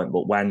point,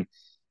 but when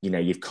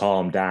you've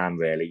calmed down,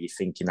 really, you're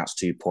thinking that's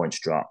 2 points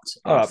dropped.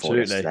 Oh,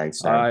 absolutely.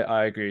 So,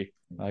 I agree.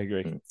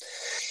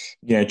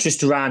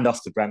 Just to round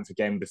off the Brentford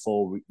game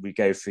before we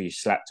go through your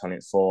slept on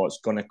it thoughts,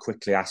 going to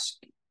quickly ask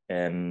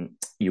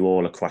you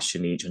all a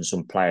question each on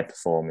some player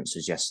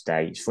performances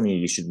yesterday. It's funny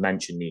you should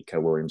mention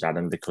Nico Williams,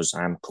 Adam, because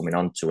I'm coming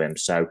on to him.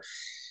 So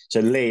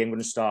Lee, I'm going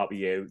to start with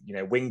you.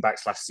 Wing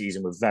backs last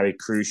season were very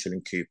crucial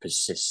in Cooper's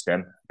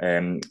system.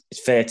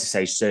 It's fair to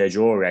say Serge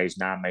Aurier's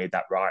now made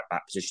that right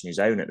back position his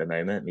own at the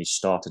moment. He's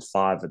started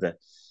 5 of the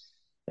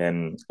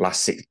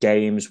last 6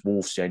 games.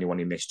 Wolf's the only one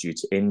he missed due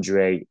to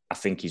injury. I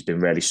think he's been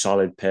really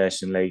solid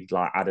personally.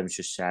 Like Adam's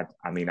just said,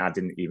 I mean, I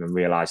didn't even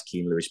realise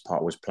Keane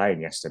Lewis-Potter was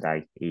playing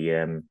yesterday. He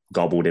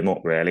gobbled him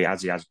up, really,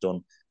 as he has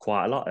done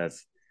quite a lot of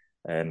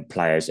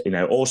players.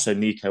 Also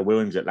Nico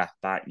Williams at left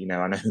back. I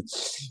know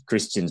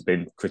Christian's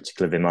been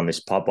critical of him on this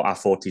pod, but I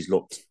thought he's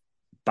looked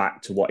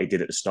back to what he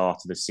did at the start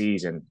of the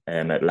season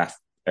at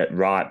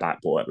right back,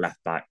 but at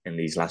left back in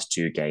these last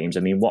 2 games.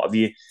 I mean, what have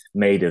you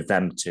made of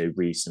them two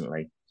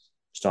recently?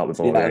 Start with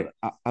Aurier.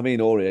 I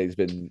mean, Aurier's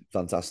been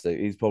fantastic.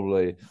 He's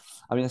probably...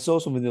 I mean, I saw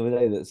something the other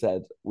day that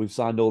said, we've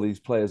signed all these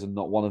players and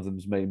not one of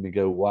them's made me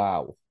go,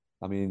 wow.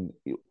 I mean,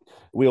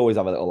 we always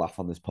have a little laugh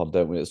on this pod,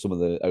 don't we, at some of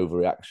the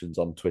overreactions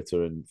on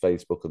Twitter and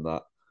Facebook and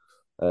that.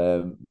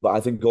 But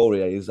I think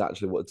Aurier is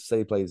actually, what to say,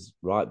 he plays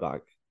right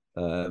back.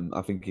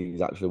 I think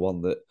he's actually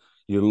one that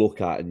you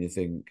look at and you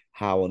think,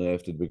 how on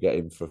earth did we get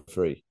him for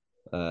free?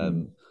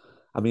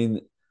 I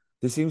mean,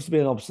 there seems to be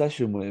an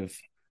obsession with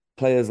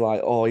players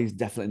like, oh, he's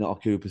definitely not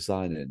a Cooper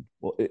signing.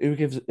 Well,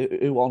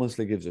 who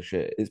honestly gives a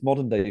shit? It's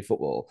modern day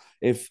football.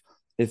 If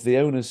the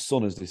owner's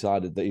son has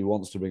decided that he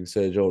wants to bring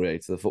Serge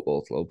Aurier to the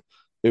football club,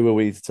 who are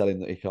we to tell him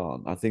that he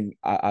can't? I think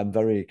I'm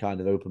very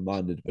kind of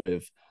open-minded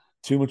with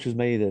too much is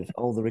made of,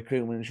 oh, the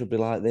recruitment should be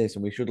like this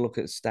and we should look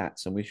at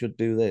stats and we should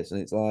do this.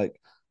 And it's like,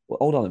 well,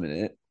 hold on a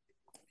minute.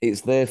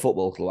 It's their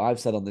football club.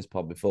 I've said on this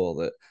pod before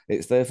that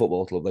it's their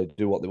football club. They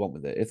do what they want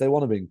with it. If they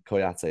want to bring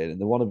Kouyate in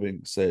and they want to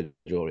bring Serge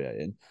Aurier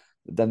in,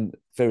 then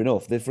fair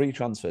enough. They're free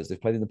transfers.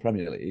 They've played in the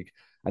Premier League.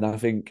 And I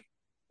think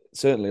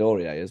certainly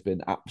Aurier has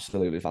been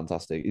absolutely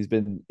fantastic.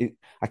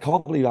 I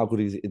can't believe how good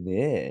he's in the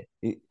air.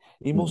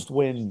 He must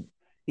win.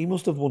 He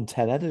must have won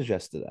 10 headers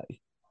yesterday.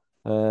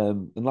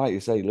 And like you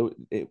say,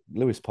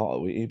 Lewis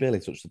Potter, he barely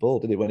touched the ball,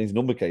 did he? When his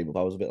number came up,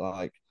 I was a bit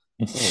like,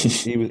 oh,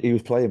 he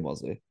was playing,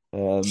 was he?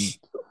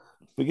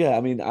 But yeah,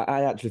 I mean,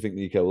 I actually think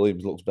Nico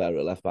Williams looks better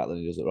at left back than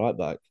he does at right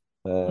back,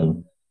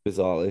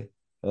 bizarrely.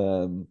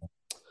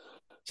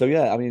 So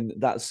yeah, I mean,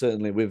 that's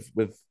certainly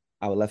with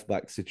our left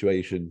back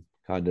situation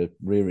kind of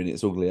rearing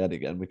its ugly head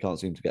again. We can't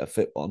seem to get a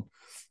fit one.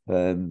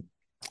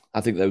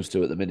 I think those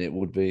two at the minute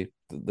would be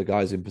the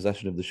guys in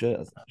possession of the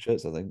shirts,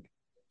 I think.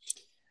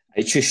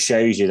 It just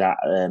shows you that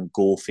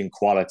golfing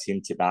quality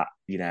into that,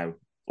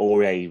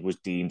 Aurier was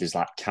deemed as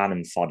like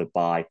cannon fodder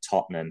by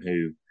Tottenham,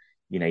 who,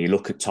 you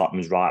look at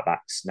Tottenham's right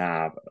backs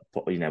now,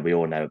 but, we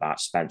all know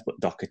about Spence, but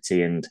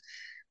Doherty and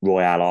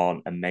Royale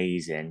aren't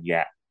amazing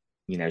yet.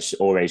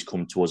 Aurier's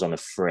come to us on a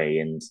free,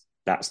 and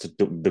that's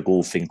the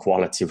golfing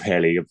quality,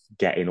 really, of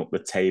getting up the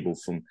table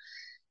from,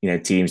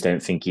 teams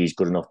don't think he's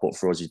good enough, but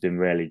for us, he's been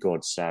really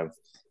good. So,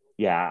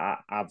 yeah,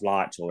 I've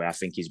liked Aurier. I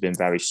think he's been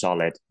very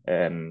solid.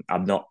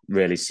 I've not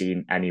really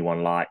seen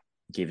anyone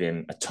give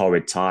him a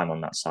torrid time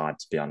on that side,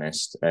 to be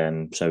honest.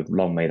 So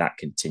long may that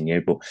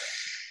continue. But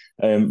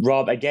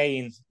Rob,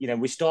 again,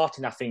 we're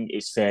starting, I think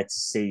it's fair to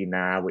see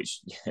now,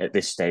 which at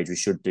this stage we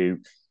should do.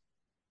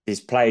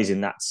 There's players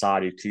in that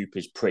side who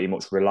Cooper's pretty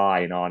much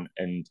relying on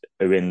and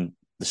are in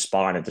the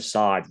spine of the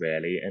side,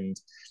 really. And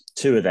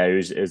 2 of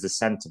those is the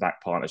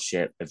centre-back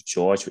partnership of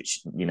choice,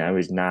 which,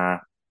 is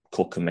now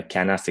Cook and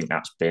McKenna. I think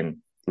that's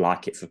been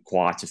like it for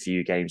quite a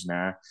few games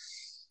now.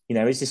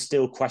 Is there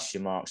still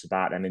question marks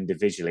about them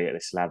individually at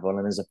this level?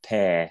 And as a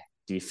pair,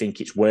 do you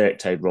think it's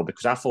worked overall?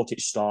 Because I thought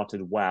it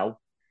started well.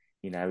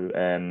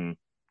 I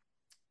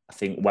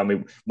think when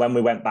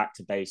we went back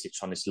to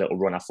basics on this little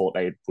run, I thought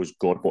they was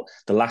good. But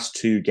the last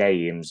 2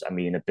 games, I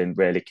mean, have been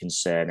really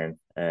concerning.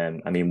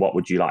 I mean, what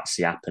would you like to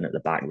see happen at the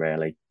back,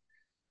 really?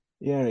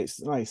 Yeah, it's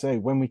like I say,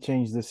 when we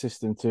changed the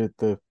system to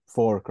the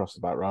 4 across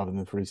the back rather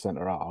than 3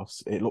 centre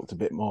halves, it looked a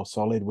bit more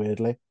solid,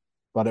 weirdly.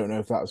 But I don't know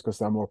if that was because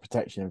they had more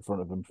protection in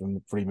front of them from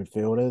the 3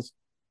 midfielders.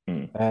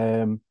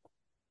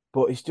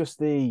 But it's just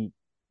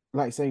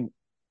like I say,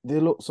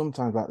 they look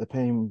sometimes like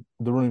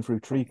they're running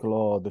through treacle,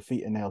 or the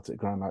feet are nailed to the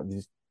ground, like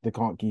they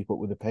can't keep up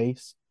with the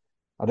pace.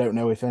 I don't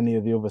know if any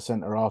of the other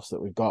centre halves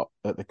that we've got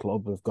at the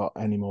club have got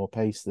any more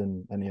pace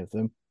than any of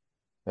them.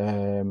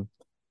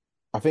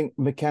 I think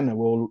McKenna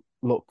will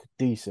look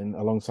decent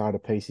alongside a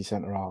pacey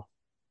centre half.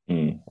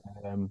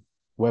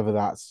 Whether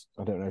that's,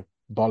 I don't know,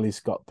 Bolly's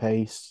got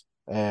pace.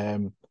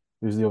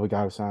 Who's the other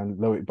guy who signed?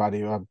 Loic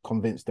Baddy, who I'm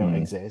convinced don't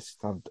exist.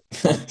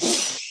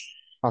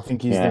 I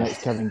think he's the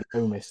next Kevin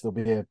Gomez. There'll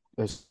be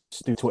a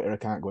Stu Twitter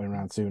account going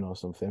around soon or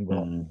something.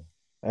 But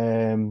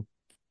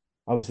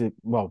obviously,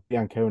 well,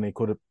 Biancone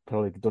could have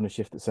probably done a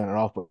shift at centre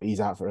half, but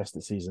he's out for the rest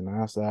of the season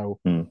now. So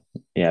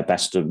yeah,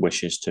 best of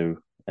wishes to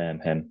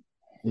him.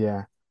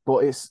 Yeah,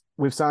 but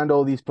we've signed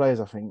all these players,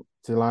 I think,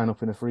 to line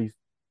up in a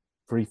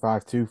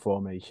 3-5-2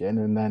 formation,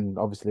 and then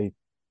obviously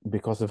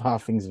because of how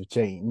things have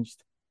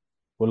changed,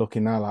 we're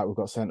looking now like we've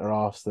got centre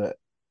halves that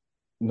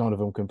none of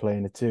them can play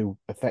in a 2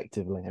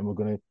 effectively, and we're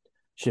going to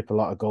ship a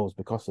lot of goals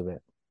because of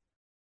it.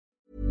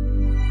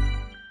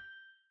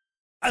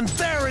 And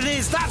there it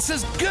is, that's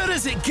as good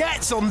as it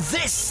gets on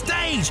this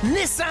stage.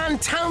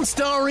 Nissan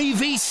Townstar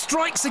EV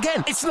strikes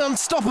again. It's an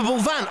unstoppable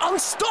van,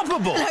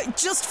 unstoppable.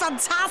 Just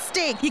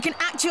fantastic. You can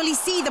actually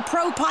see the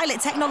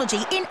ProPilot technology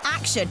in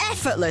action.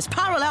 Effortless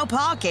parallel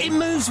parking. It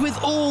moves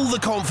with all the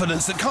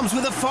confidence that comes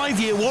with a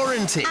 5-year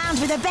warranty. And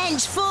with a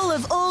bench full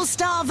of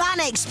all-star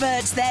van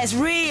experts, there's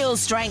real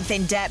strength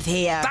in depth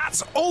here.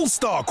 That's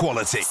all-star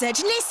quality.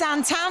 Search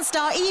Nissan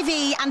Townstar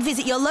EV and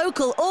visit your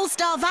local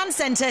all-star van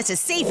centre to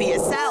see for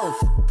yourself.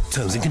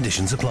 Terms and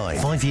conditions apply.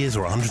 5 years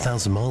or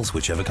 100,000 miles,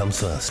 whichever comes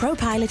first.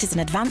 ProPilot is an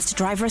advanced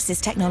driver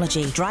assist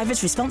technology.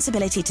 Driver's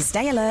responsibility to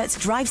stay alert,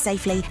 drive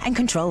safely, and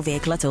control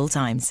vehicle at all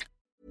times.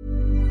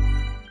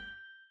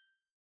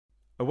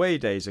 Away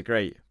days are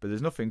great, but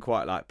there's nothing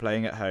quite like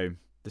playing at home.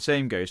 The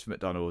same goes for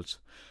McDonald's.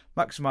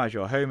 Maximise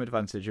your home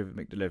advantage with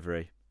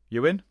McDelivery.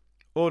 You win?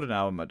 Order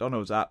now on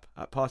McDonald's app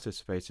at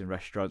participating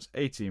restaurants.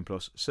 18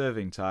 plus,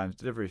 serving times,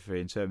 delivery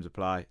fee and terms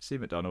apply. See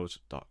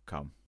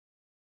mcdonalds.com.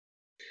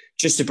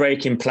 Just a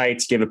break in play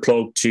to give a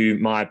plug to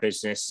my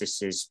business.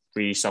 This is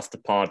Reese off the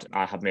pod.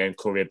 I have my own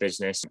courier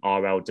business,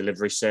 RL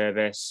delivery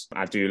service.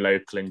 I do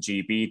local and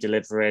GB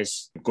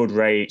deliveries, good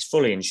rates,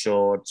 fully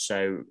insured.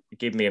 So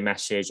give me a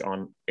message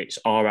on, it's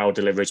RL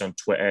deliveries on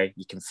Twitter.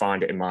 You can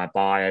find it in my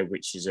bio,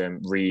 which is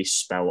Reese,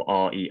 spelled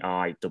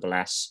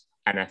REISS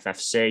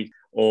NFFC.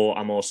 Or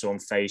I'm also on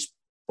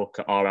Facebook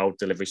at RL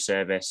delivery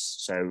service.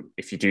 So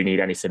if you do need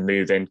anything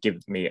moving,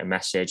 give me a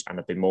message and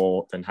I'd be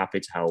more than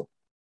happy to help.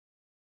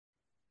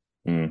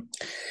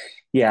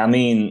 Yeah, I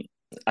mean,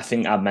 I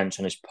think I've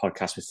mentioned this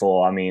podcast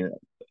before. I mean,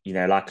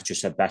 like I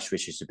just said, best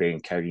wishes to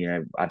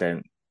Biancone. I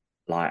don't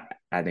like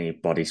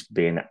anybody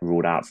being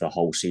ruled out for the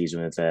whole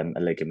season with a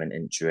ligament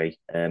injury.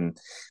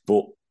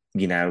 But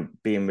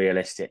being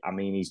realistic, I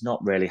mean, he's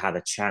not really had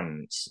a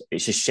chance.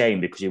 It's a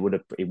shame because he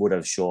would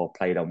have sure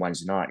played on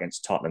Wednesday night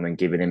against Tottenham and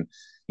given him,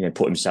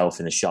 put himself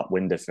in the shop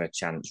window for a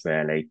chance,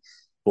 really.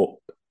 But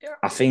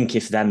I think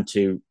if them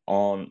two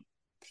aren't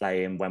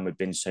playing when we've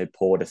been so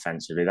poor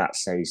defensively, that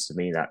says to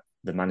me that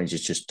the manager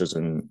just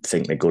doesn't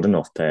think they're good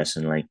enough,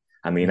 personally.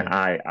 I mean,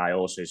 I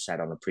also said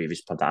on the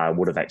previous pod that I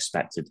would have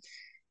expected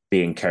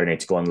Biancone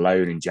to go on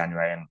loan in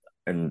January,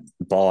 and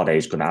Bardet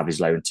is going to have his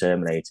loan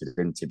terminated,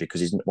 isn't he?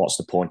 Because what's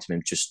the point of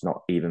him just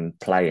not even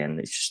playing?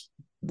 It's just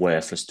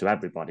worthless to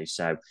everybody.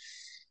 So,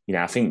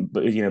 I think,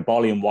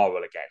 Bolly and Worrell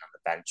are getting on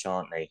the bench,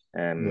 aren't they?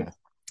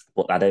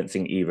 But I don't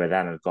think either of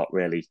them have got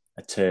really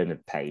a turn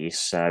of pace.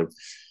 So,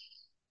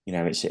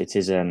 it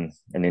is an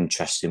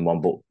interesting one.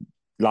 But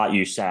like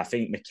you say, I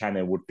think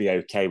McKenna would be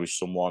okay with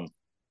someone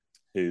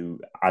who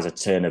has a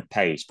turn of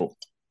pace. But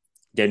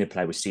the only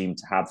player we seem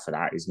to have for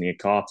that is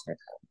Niakate, and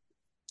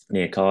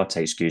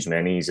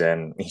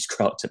he's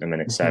crocked at the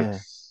minute. So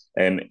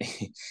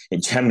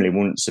it generally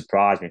wouldn't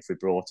surprise me if we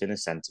brought in a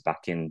centre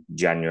back in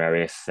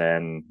January if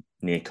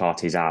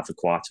Niakate's out for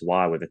quite a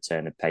while with a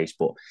turn of pace.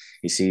 But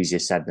it's easier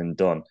said than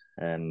done.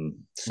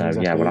 So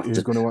exactly. We'll have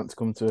who's going to want to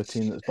come to a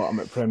team that's bottom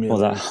at Premier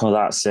League? Well,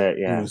 that's it.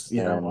 Yeah, who's,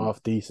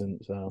 half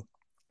decent. So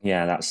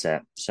yeah, that's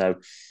it. So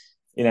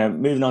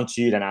moving on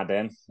to you then,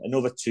 Adam.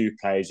 Another 2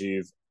 players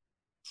who've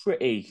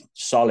pretty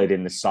solid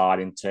in the side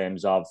in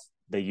terms of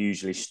they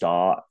usually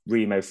start.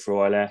 Remo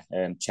Freuler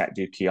and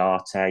Cheikhou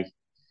Kouyaté.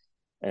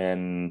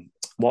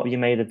 What have you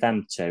made of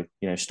them two?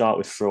 Start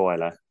with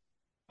Freuler.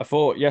 I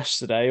thought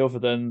yesterday, other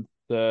than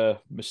the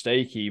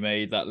mistake he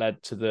made that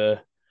led to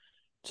the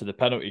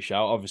penalty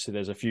shout, obviously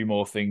there's a few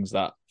more things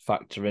that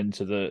factor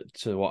into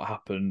what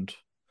happened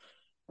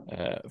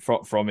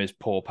from his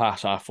poor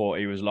pass. I thought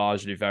he was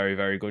largely very,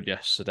 very good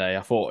yesterday.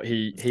 I thought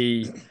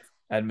he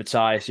and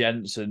Matthias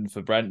Jensen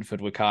for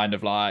Brentford were kind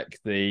of like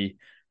the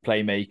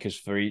playmakers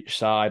for each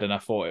side, and I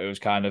thought it was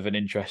kind of an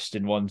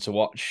interesting one to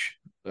watch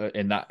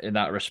in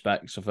that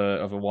respect of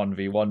a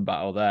 1v1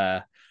 battle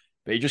there.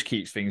 But he just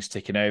keeps things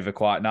ticking over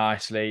quite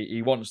nicely.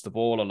 He wants the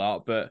ball a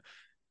lot, but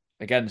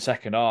again,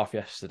 second half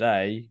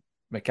yesterday,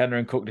 McKenna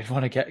and Cook didn't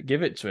want to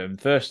give it to him.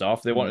 First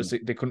off, they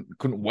they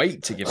couldn't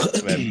wait to give it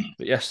to him,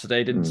 but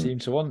yesterday didn't seem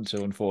to want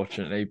to,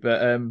 unfortunately.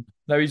 But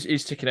no,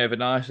 he's ticking over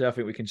nicely. I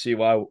think we can see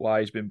why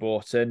he's been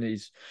brought in.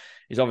 He's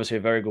obviously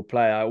a very good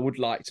player. I would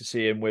like to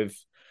see him with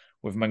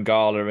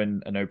Mangala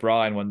and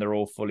O'Brien when they're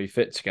all fully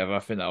fit together. I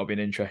think that'll be an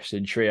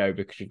interesting trio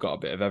because you've got a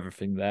bit of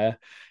everything there.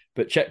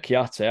 But Chet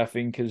Kiate, I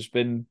think, has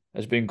been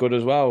good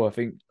as well. I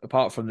think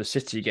apart from the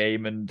City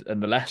game and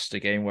the Leicester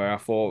game where I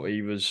thought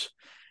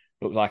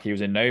looked like he was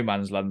in no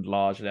man's land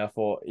largely, I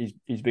thought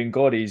he's been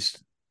good. He's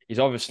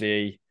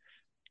obviously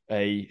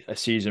a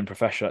seasoned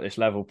professional at this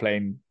level,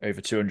 playing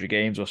over 200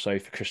 games or so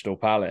for Crystal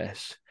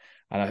Palace.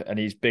 And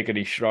he's big and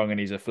he's strong and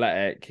he's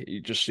athletic.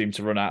 He just seemed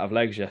to run out of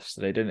legs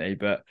yesterday, didn't he?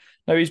 But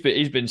no, he's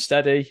been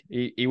steady.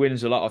 He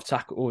wins a lot of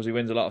tackles. He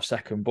wins a lot of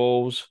second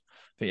balls.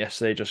 I think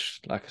yesterday,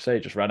 just like I say,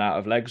 just ran out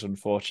of legs,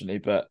 unfortunately.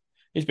 But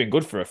he's been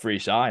good for a free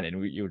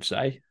signing, you would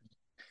say.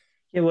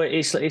 Yeah, well,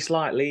 it's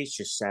like Lee's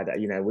just said.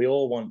 We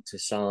all want to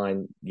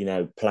sign,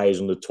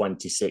 players under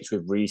 26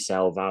 with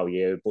resale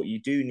value, but you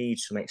do need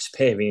some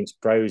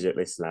experienced pros at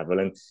this level.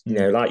 And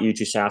like you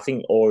just said, I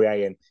think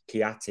Aurier and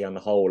Kiate on the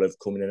whole have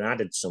come in and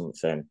added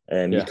something.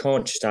 You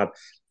can't just have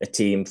a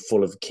team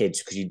full of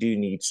kids because you do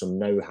need some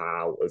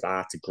know-how of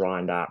how to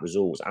grind out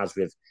results, as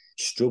we've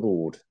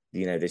struggled,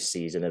 this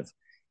season of,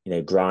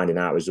 grinding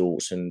out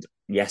results. And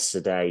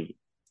yesterday,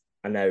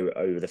 I know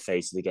over the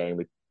face of the game,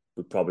 we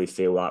probably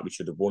feel like we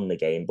should have won the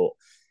game, but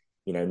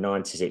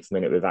 96th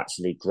minute we've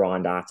actually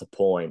grind out a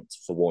point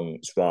for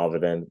once rather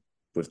than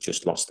we've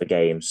just lost the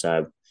game.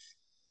 So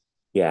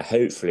yeah,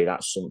 hopefully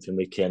that's something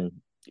we can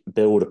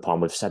build upon.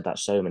 We've said that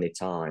so many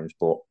times,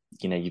 but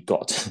you've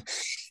got to,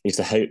 it's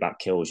the hope that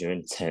kills you,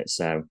 isn't it?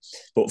 So,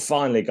 but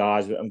finally,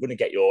 guys, I'm going to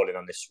get you all in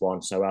on this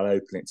one, so I'll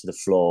open it to the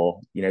floor.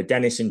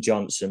 Dennis and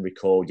Johnson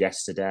recalled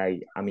yesterday.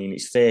 I mean,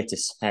 it's fair to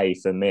say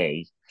for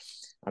me,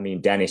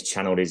 Dennis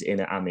channeled his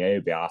inner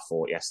Amiobi, I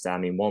thought,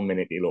 yesterday. 1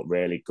 minute he looked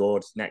really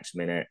good. Next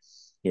minute,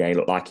 he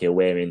looked like he was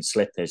wearing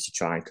slippers to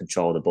try and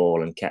control the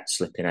ball and kept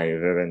slipping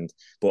over.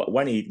 But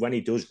when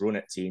he does run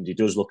at teams, he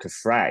does look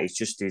afraid. It's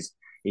just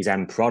his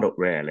end product,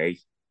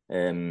 really.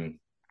 And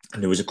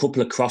there was a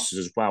couple of crosses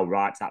as well,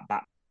 right? That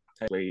back,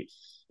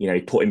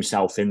 he put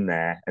himself in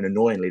there. And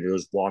annoyingly, there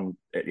was one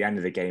at the end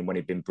of the game when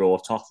he'd been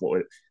brought off, what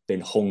had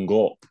been hung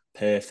up,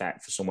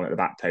 perfect for someone at the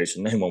back post,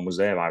 and no one was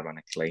there,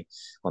 ironically,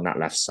 on that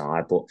left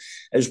side. But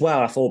as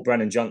well, I thought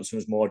Brennan Johnson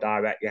was more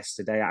direct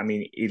yesterday.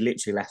 He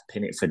literally left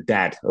Pinnock for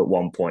dead at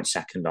one point,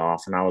 second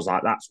half, and I was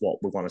like, that's what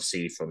we want to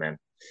see from him.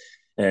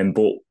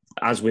 But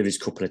as with his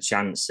couple of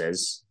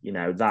chances,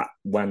 that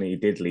when he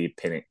did leave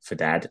Pinnock for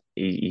dead,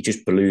 he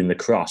just ballooned the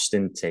cross,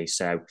 didn't he?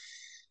 So,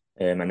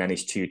 and then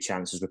his two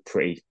chances were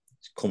pretty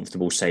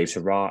comfortable saves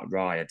for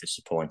Raya,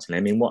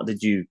 disappointingly. What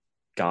did you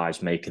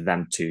guys make of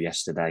them two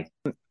yesterday?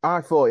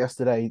 I thought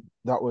yesterday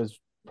that was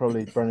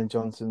probably Brennan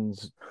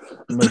Johnson's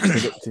most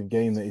productive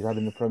game that he's had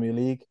in the Premier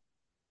League.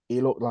 He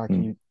looked like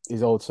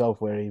his old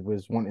self, where he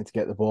was wanting to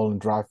get the ball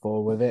and drive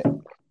forward with it.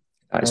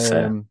 That's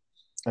fair.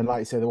 And like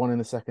you say, the one in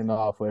the second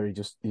half where he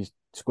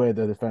squared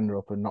the defender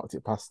up and knocked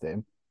it past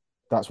him,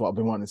 that's what I've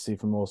been wanting to see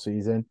from all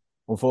season.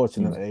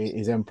 Unfortunately,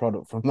 his end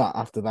product from that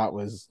after that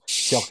was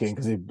shocking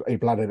because he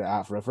bladdered it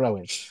out for a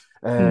throw-in.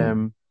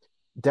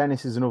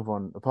 Dennis is another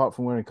one. Apart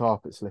from wearing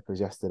carpet slippers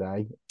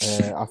yesterday,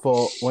 I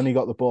thought when he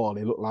got the ball,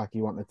 he looked like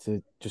he wanted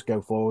to just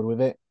go forward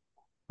with it,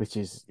 which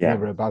is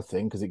never a bad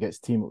thing because it gets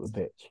team up the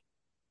pitch.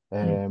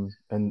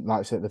 And like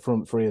I said, the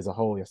front three as a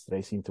whole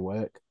yesterday seemed to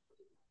work.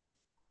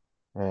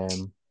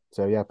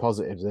 So yeah,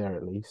 positives there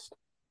at least.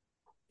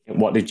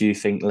 What did you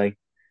think, Lee?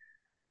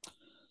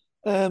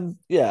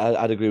 Yeah,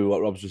 I'd agree with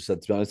what Rob's just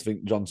said. To be honest, I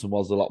think Johnson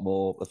was a lot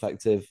more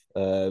effective.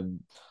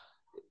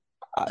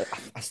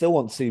 I still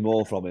want to see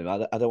more from him.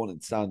 I don't want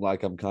it to sound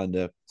like I'm kind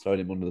of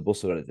throwing him under the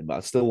bus or anything, but I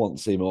still want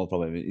to see more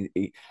from him.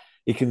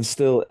 He can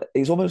still.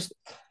 It's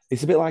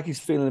a bit like he's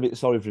feeling a bit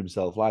sorry for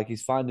himself. Like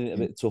he's finding it a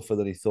bit tougher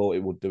than he thought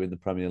it would do in the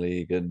Premier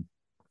League, and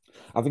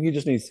I think he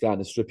just needs to kind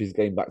of strip his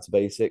game back to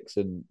basics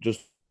and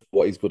just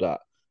what he's good at.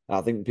 I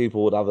think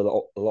people would have a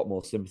lot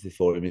more sympathy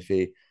for him if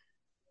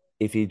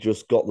he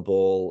just got the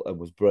ball and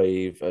was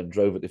brave and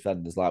drove at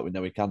defenders like we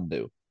know he can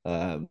do.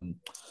 But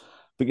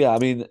yeah,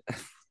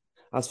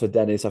 as for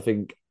Dennis, I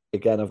think,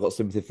 again, I've got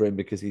sympathy for him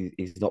because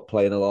he's not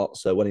playing a lot.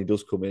 So when he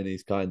does come in,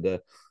 he's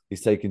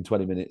taking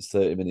 20 minutes,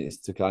 30 minutes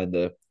to kind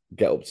of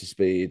get up to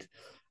speed.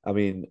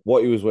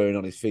 What he was wearing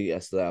on his feet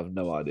yesterday, I have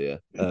no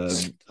idea.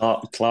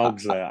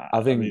 Clogs.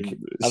 I think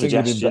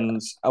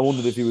suggestions. I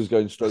wondered if he was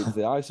going straight to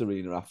the ice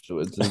arena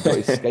afterwards and he got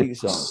his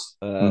skates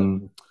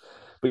on.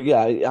 But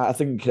yeah, I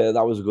think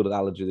that was a good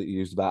analogy that you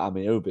used about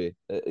Amiobi.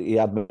 He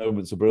had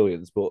moments of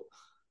brilliance, but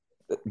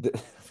I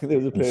think there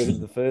was a period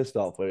in the first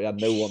half where he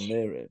had no one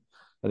near him,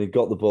 and he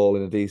got the ball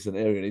in a decent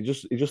area, and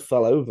he just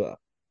fell over.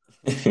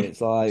 And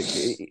it's like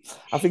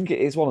I think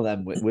it's one of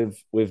them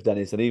with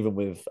Dennis and even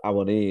with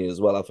Awani as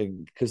well. I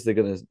think because they're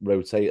going to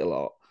rotate a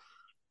lot,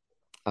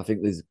 I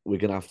think we're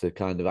going to have to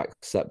kind of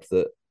accept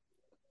that.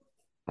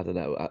 I don't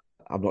know.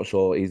 I'm not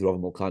sure either of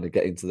them will kind of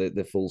get into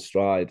the full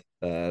stride.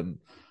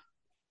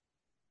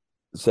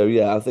 So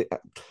yeah, I think,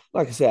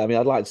 like I say, I mean,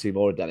 I'd like to see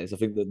more of Dennis. I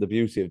think that the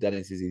beauty of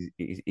Dennis is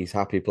he's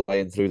happy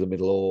playing through the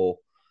middle or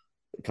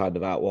kind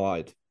of out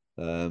wide.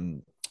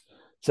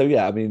 So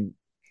yeah, I mean,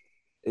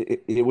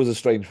 it was a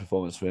strange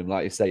performance for him.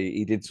 Like you say,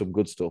 he did some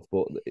good stuff,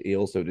 but he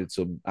also did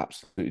some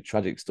absolutely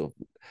tragic stuff.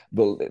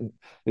 But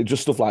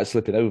just stuff like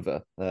slipping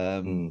over.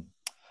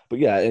 But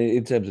yeah,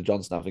 in terms of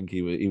Johnson, I think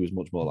he was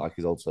much more like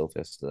his old self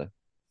yesterday.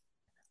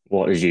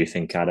 What did you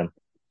think, Adam?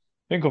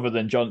 I think other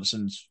than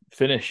Johnson's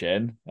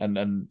finishing and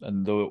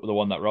the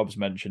one that Rob's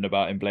mentioned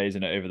about him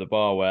blazing it over the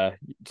bar, where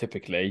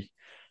typically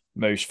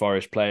most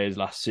Forest players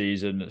last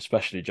season,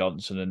 especially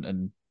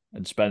Johnson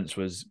and Spence,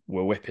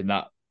 were whipping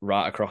that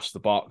right across the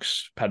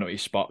box, penalty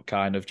spot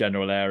kind of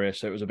general area.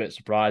 So it was a bit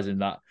surprising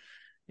that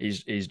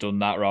he's done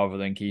that rather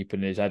than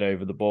keeping his head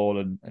over the ball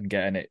and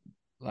getting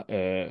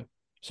it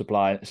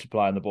supplying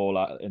the ball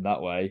out in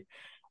that way.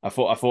 I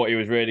thought he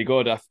was really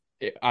good.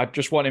 I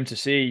just want him to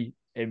see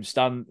him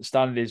stand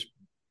his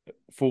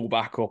full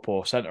back up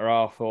or centre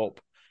half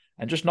up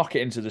and just knock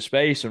it into the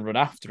space and run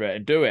after it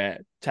and do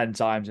it 10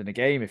 times in a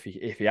game if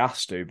he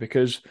has to,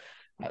 because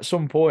at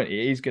some point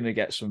he's going to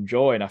get some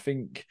joy. And I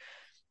think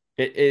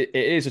it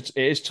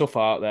is tough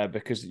out there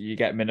because you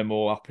get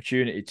minimal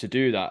opportunity to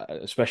do that,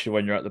 especially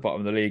when you're at the bottom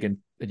of the league and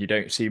you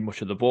don't see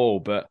much of the ball.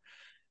 But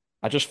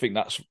I just think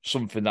that's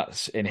something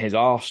that's in his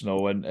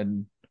arsenal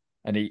and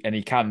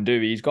he can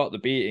do. He's got the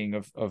beating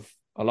of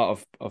a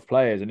lot of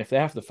players, and if they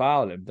have to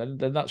foul him,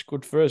 then that's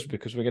good for us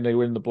because we're going to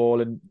win the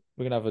ball and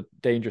we're going to have a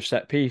dangerous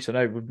set piece. I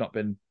know we've not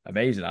been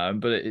amazing at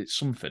him, but it's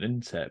something,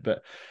 isn't it?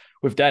 But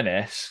with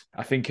Dennis,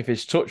 I think if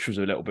his touch was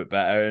a little bit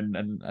better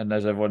and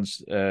as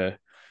everyone's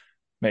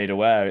made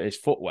aware, his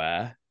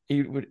footwear,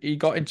 he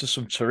got into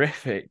some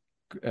terrific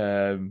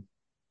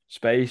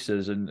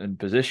spaces and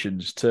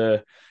positions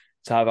to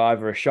have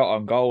either a shot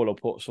on goal or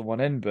put someone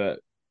in,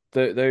 but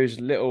those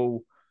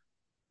little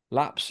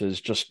lapses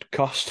just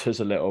cost us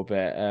a little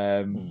bit,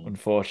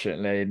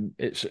 unfortunately. And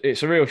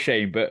it's a real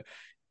shame, but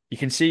you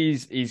can see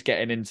he's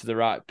getting into the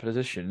right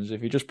positions.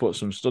 If he just puts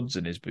some studs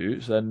in his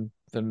boots, then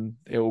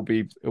it'll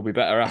be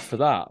better after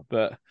that.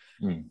 But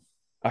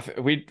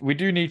we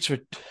do need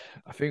to.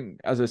 I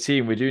think as a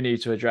team we do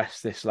need to address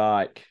this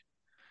like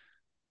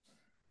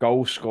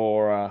goal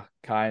scorer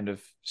kind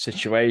of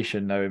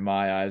situation, though. In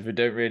my eyes, we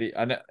don't really.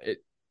 I know it.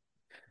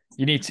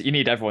 You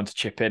need everyone to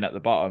chip in at the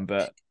bottom,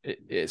 but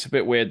it's a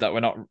bit weird that we're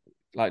not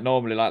like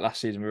normally. Like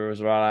last season, we were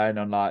relying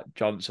on like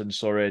Johnson,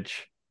 Surridge,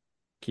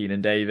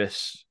 Keenan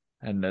Davis,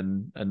 and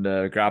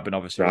Graben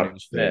obviously when he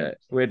was fit. Yeah.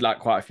 We had like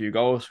quite a few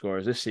goal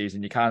scorers this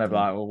season. You kind of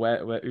like, well,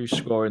 where who's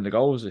scoring the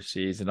goals this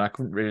season? I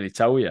couldn't really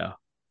tell you.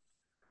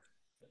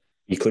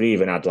 You could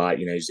even add like,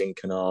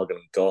 Zinkernagel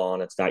and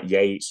Garner to that,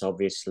 Yates,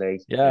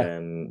 obviously. Yeah.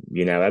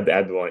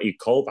 Everyone,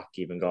 Colback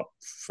even got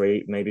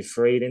three,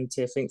 didn't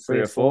he? I think three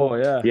or four.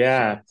 Yeah.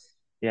 Yeah.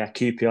 Yeah.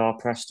 QPR,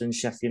 Preston,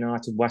 Sheffield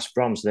United, West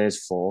Brom. So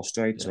there's four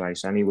straight away.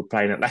 So, and he was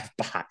playing at left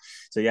back.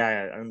 So,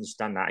 yeah, I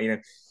understand that.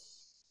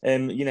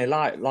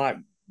 Like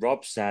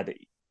Rob said,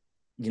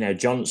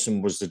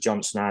 Johnson was the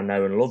Johnson I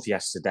know and love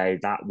yesterday.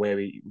 That where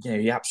he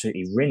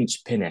absolutely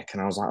rinsed Pinnock,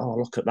 and I was like, oh,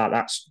 look at that.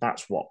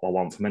 That's what I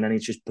want from him. And then he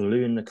just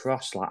ballooned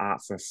across like out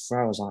for a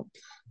throw. I was like,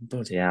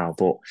 bloody hell.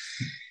 But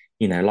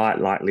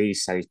like Lee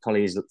said, he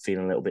probably is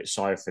feeling a little bit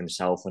sorry for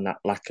himself and that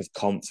lack of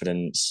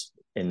confidence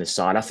in the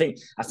side. I think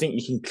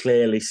you can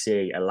clearly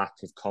see a lack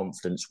of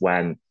confidence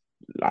when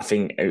I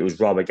think it was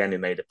Rob again who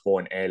made a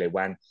point earlier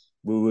when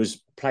we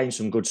was playing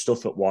some good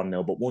stuff at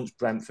 1-0, but once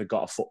Brentford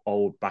got a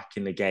foothold back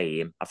in the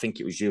game, I think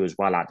it was you as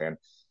well, Adam,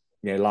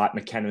 like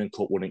McKenna and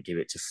Cook wouldn't give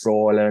it to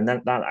Freuler, and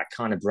that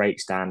kind of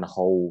breaks down the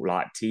whole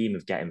team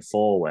of getting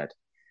forward.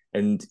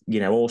 And,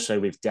 also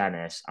with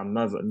Dennis, I'm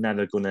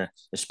never going to,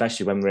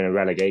 especially when we're in a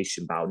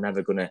relegation battle,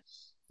 never going to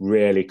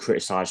really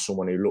criticise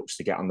someone who looks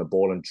to get on the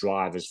ball and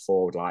drive us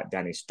forward like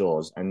Dennis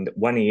does. And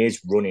when he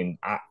is running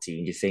at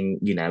team, you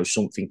think,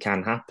 something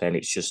can happen.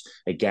 It's just,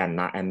 again,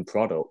 that end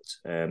product,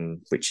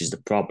 which is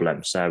the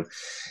problem. So,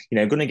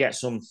 going to get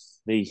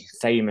the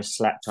famous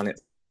slept on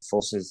it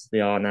forces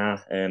they are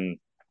now.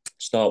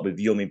 Start with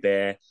Yummy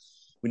Bear.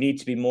 We need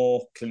to be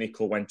more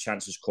clinical when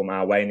chances come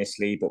our way in this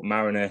league, but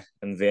Mariner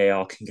and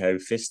VAR can go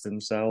fist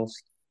themselves.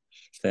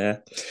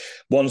 There.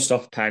 1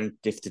 soft pen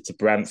gifted to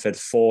Brentford,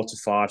 4 to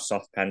 5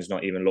 soft pens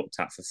not even looked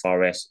at for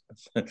Forest.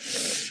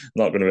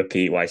 Not going to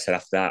repeat what I said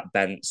after that.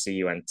 Bent,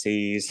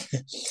 CUNTs.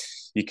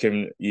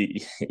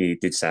 He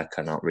did say I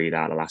cannot read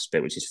out the last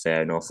bit, which is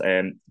fair enough.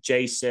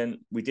 Jason,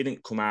 we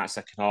didn't come out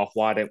second half.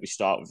 Why don't we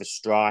start with a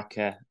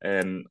striker?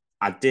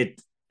 I did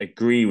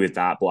agree with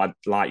that, but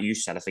like you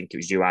said, I think it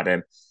was you,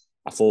 Adam.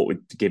 I thought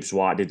Gibbs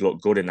White did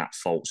look good in that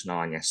false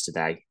nine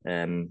yesterday,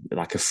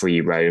 like a free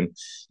roam.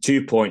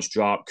 2 points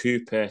drop.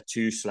 Cooper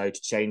too slow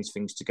to change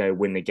things to go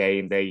win the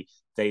game. They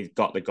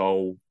got the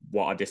goal.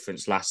 What a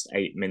difference last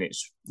 8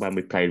 minutes when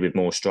we played with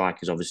more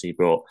strikers. Obviously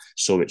brought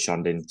Surwich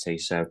on, didn't he?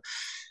 So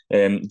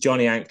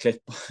Johnny Antcliffe,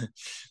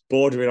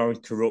 bordering on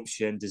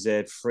corruption,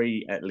 deserved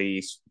 3 at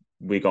least.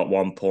 We got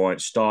 1 point,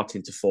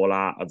 starting to fall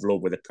out of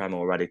love with the Prem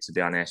already, to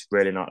be honest.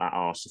 Really not that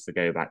arse if we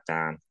go back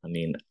down. I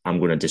mean, I'm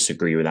going to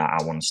disagree with that.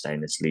 I want to stay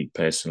in this league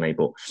personally,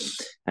 but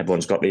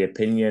everyone's got the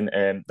opinion.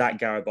 That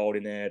Garibaldi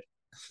nerd,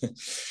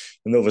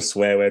 another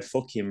swear word,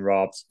 fucking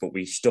robbed, but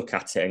we stuck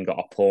at it and got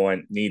a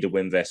point. Need a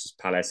win versus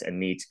Palace and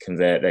need to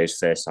convert those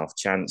first half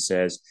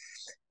chances.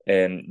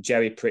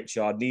 Jerry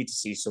Pritchard, need to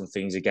see some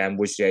things again.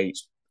 Was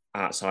Yates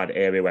outside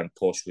area when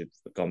pushed? We've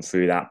gone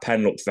through that.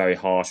 Penn looked very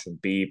harsh from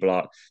B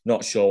block.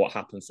 Not sure what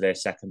happened for their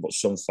second, but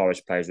some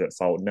Forest players were at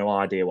fault. No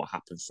idea what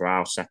happened for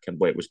our second,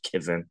 but it was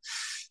Kiven.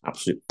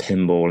 Absolute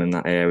pinball in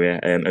that area.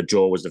 A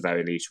draw was the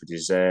very least we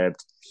deserved.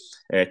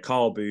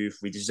 Carl Booth,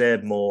 we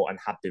deserved more and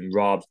have been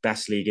robbed.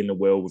 Best league in the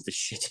world with the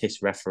shittest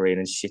refereeing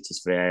and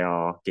shittest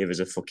VAR. Give us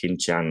a fucking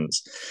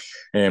chance.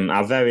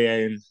 Our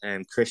very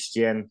own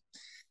Christian.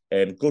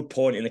 Good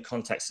point in the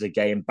context of the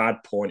game, bad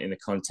point in the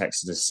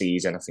context of the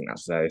season. I think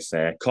that's very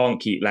fair.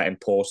 Can't keep letting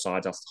poor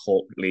sides off the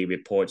hook,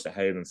 leaving points at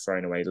home and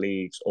throwing away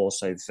leagues.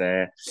 Also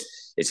fair.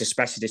 It's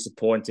especially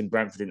disappointing.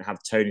 Brentford didn't have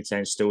Tony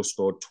Tane, still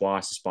scored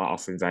twice despite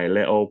offering very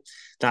little.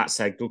 That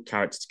said, good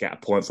character to get a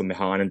point from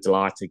behind and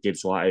delighted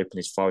Gibbs White open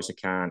his Forest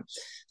account.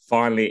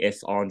 Finally, if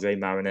Andre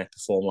Mariner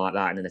performed like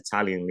that in an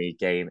Italian league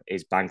game,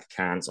 his bank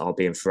accounts are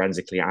being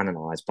forensically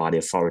analysed by the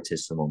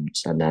authorities for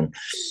months, and then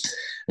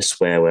a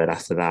swear word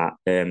after that.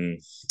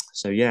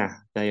 So yeah,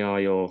 they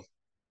are your...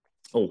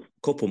 Oh,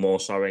 couple more,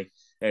 sorry.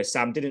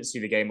 Sam didn't see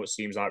the game, but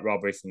seems like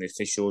robbery from the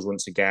officials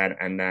once again.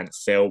 And then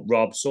Phil,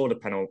 Rob saw the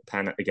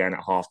pen again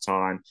at half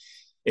time.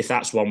 If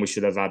that's one, we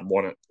should have had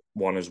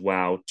one as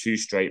well. 2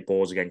 straight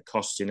balls again,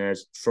 costing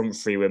us. Front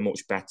three were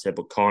much better,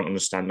 but can't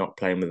understand not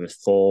playing with a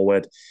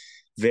forward.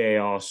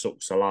 VAR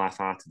sucks the life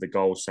out of the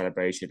goal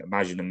celebration.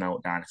 Imagine the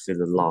meltdown if they'd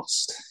have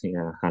lost.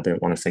 Yeah, I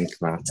don't want to think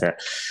about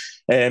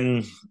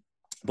it.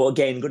 But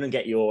again, going to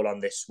get you all on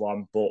this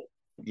one. But,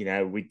 you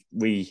know,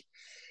 we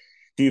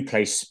do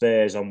play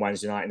Spurs on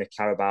Wednesday night in the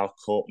Carabao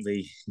Cup,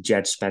 the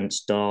Jed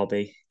Spence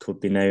derby, could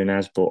be known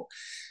as. But,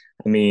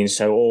 I mean,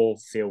 so all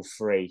feel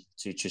free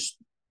to just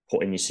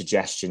put in your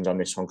suggestions on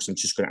this one, because I'm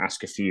just going to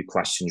ask a few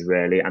questions,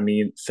 really. I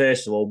mean,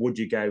 first of all, would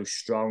you go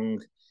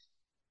strong?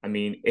 I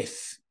mean,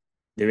 if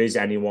there is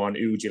anyone,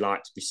 who would you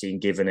like to be seen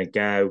given a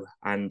go?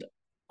 And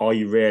are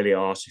you really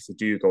asked if we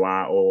do go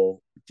out, or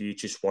do you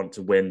just want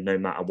to win no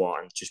matter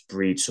what and just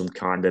breed some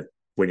kind of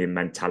winning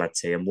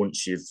mentality? And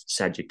once you've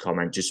said your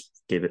comment, just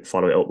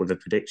follow it up with a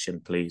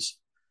prediction, please.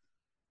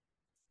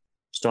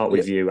 Start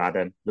with you,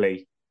 Adam.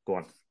 Lee, go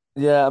on.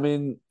 Yeah, I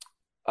mean,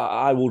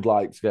 I would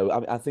like to go. I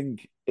mean, I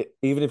think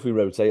even if we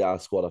rotate our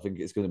squad, I think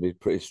it's going to be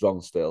pretty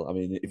strong still. I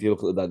mean, if you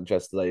look at the bench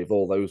yesterday, if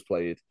all those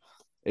played,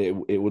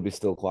 it would be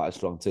still quite a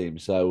strong team.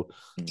 So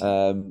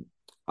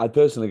I'd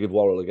personally give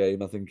Worrell a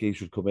game. I think he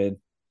should come in.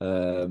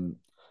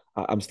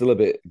 I'm still a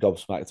bit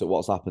gobsmacked at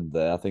what's happened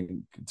there. I think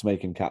to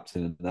make him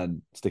captain and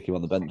then stick him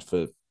on the bench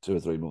for 2 or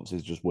 3 months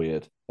is just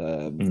weird.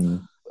 I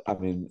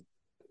mean,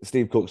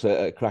 Steve Cook's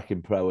a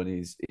cracking pro and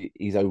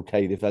he's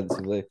okay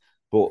defensively,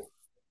 but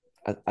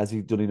has he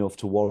done enough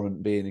to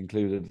warrant being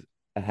included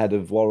ahead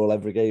of Worrell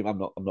every game? I'm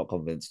not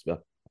convinced,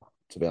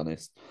 to be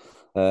honest.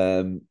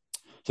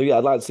 So yeah,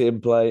 I'd like to see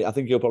him play. I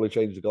think he'll probably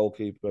change the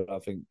goalkeeper. I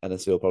think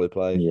NSC will probably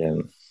play.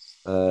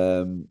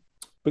 Yeah.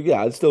 But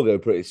yeah, I'd still go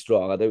pretty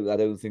strong. I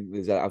don't think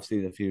there's. I've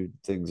seen a few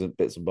things and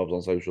bits and bobs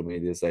on social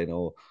media saying,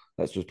 "Oh,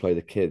 let's just play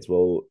the kids."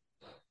 Well,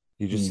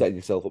 you're just setting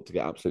yourself up to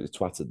get absolutely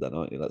twatted, then,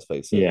 aren't you? Let's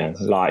face it. Yeah,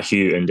 like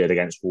Houghton did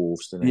against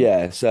Wolves, didn't he?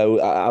 Yeah, so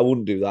I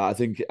wouldn't do that. I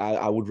think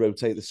I would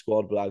rotate the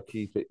squad, but I'd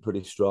keep it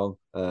pretty strong.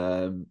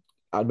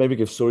 I'd maybe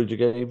give Surridge a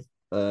game.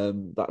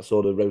 That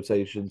sort of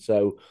rotation.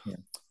 So.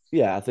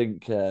 Yeah, I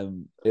think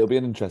it'll be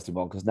an interesting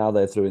one because now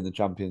they're through in the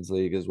Champions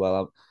League as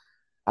well.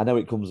 I know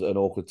it comes at an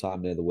awkward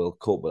time near the World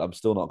Cup, but I'm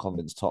still not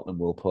convinced Tottenham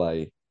will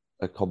play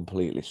a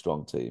completely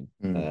strong team.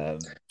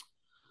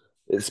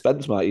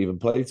 Spence might even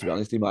play, to be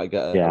honest. He might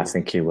get I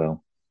think he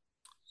will.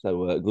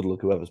 So good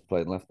luck whoever's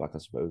playing left back, I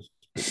suppose.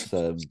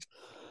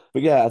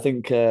 But yeah, I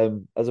think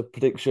as a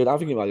prediction, I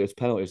think it might go to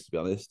penalties, to be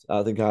honest.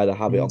 I think I had a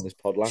habit on this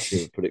pod last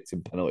year of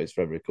predicting penalties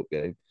for every cup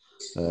game.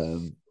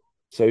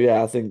 So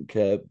yeah, I think...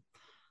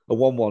 a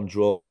 1-1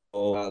 draw,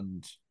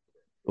 and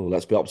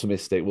let's be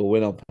optimistic, we'll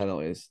win on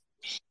penalties.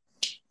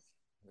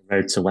 The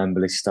road to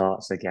Wembley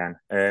starts again.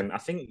 I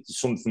think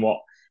something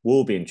what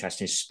will be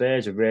interesting is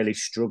Spurs are really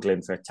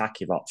struggling for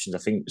attacking options. I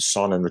think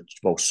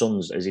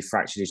Son's, as he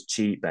fractured his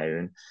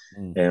cheekbone.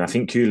 I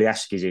think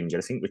Kulieski's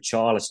injured. I think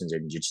Richarlison's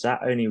injured. So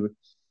that only,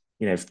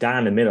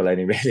 down the middle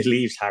only really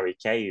leaves Harry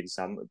Kane.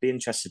 So I'd be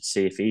interested to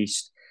see if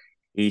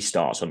he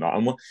starts or not.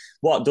 And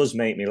what does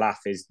make me laugh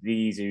is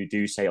these who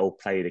do say, "Oh,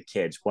 play the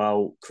kids."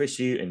 Well, Chris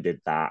Hughton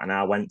did that, and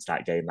I went to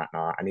that game that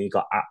night, and he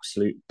got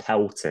absolute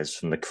pelters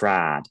from the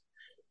crowd,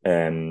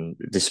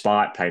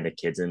 despite playing the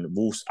kids. And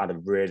Wolves had a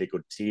really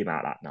good team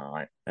out that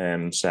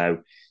night. So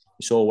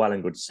it's all well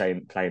and good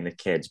saying playing the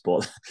kids,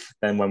 but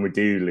then when we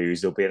do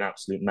lose, there'll be an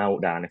absolute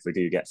meltdown if we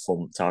do get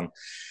thumped on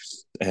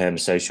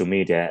social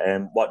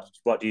media.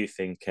 What do you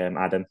think,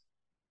 Adam?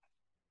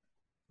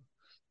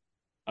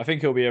 I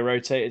think it'll be a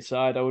rotated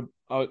side.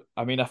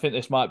 I mean, I think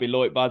this might be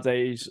Lloyd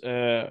Badde's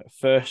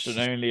first and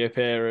only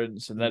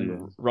appearance, and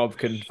then Rob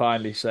can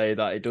finally say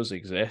that it does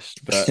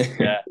exist. But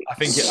yeah, I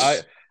think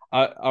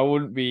I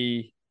wouldn't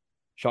be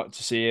shocked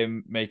to see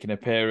him make an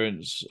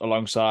appearance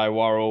alongside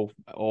Worrell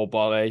or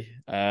Bolly.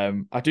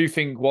 I do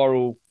think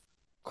Worrell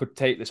could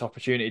take this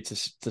opportunity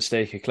to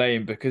stake a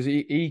claim because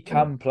he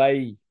can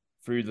play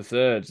through the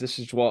thirds. This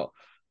is what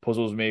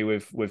puzzles me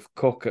with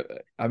Cook.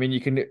 I mean,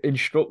 you can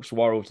instruct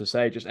Worrell to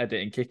say just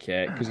edit and kick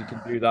it because he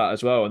can do that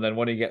as well. And then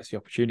when he gets the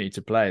opportunity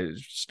to play, it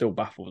still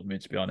baffles me,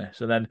 to be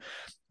honest. And then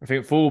I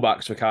think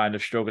fullbacks were kind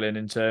of struggling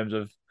in terms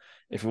of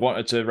if we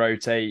wanted to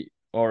rotate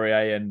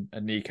Aurier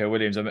and Nico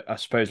Williams. I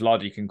suppose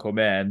Loddy can come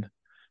in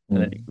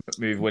and then you can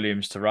move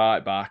Williams to right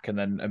back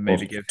and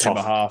maybe give him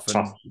a half.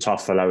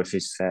 Toffolo if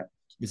he's fit.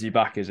 Is he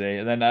back? Is he?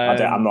 And then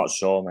I'm not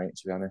sure, mate.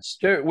 To be honest,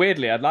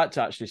 weirdly, I'd like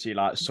to actually see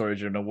like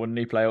Surridge and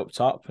Awunni play up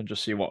top and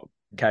just see what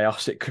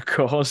chaos it could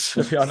cause.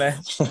 To be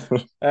honest,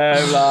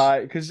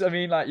 because I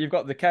mean, like you've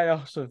got the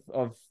chaos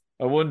of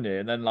Awunni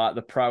and then like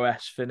the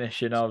prowess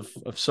finishing of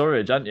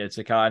Surridge, haven't you,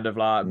 to kind of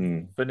like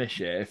finish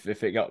it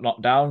if it got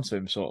knocked down to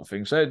him, sort of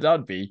thing. So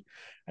that'd be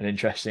an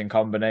interesting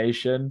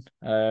combination.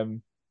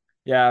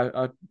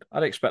 Yeah,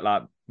 I'd expect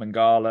like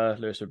Mangala,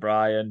 Lewis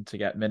O'Brien to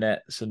get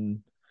minutes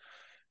and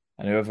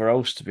whoever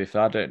else, to be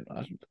fair. I've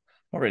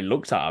not really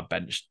looked at our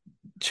bench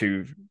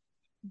too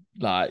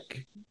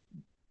like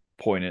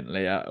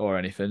poignantly or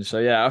anything. So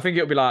yeah, I think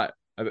it'll be like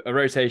a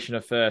rotation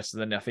of first, and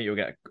then I think you'll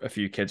get a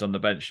few kids on the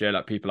bench here,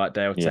 like people like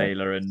Dale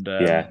Taylor and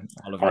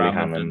Oliver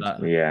Hammond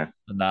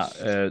and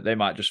that. They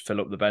might just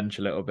fill up the bench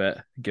a little bit,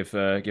 give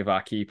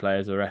our key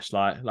players a rest,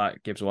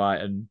 like Gibbs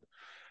White and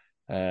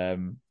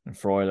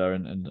Freuler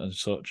and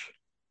such.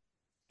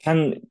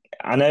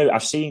 I know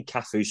I've seen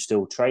Cafu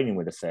still training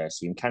with the first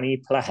team. Can he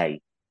play?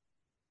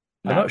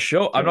 I'm not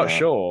sure. To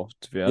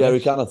be honest. Yeah, we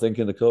can. I think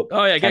in the cup.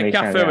 Oh yeah, get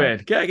Cafu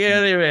in. Get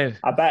him in.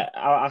 I bet.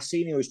 I've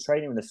seen he was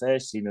training with the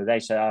first team today,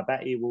 so I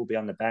bet he will be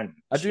on the bench.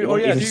 I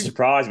do.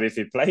 Surprise me if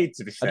he played.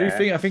 To be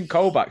fair, I think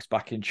Colback's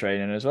back in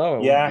training as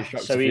well.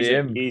 So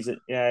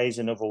he's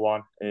another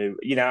one who,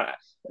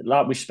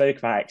 like we spoke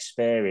about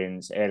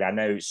experience earlier. I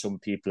know some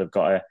people have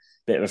got a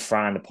bit of a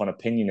frowned upon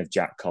opinion of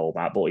Jack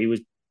Colback, but he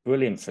was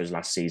brilliant for his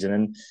last season,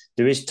 and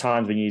there is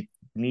times when you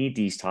need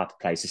these type of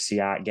players to see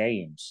out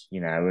games,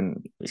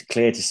 and it's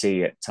clear to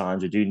see at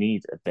times we do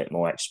need a bit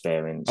more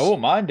experience. I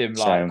wouldn't mind him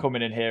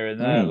coming in here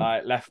and there,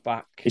 like left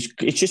back.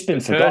 It's just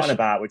been forgotten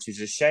about, which is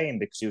a shame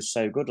because he was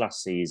so good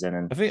last season.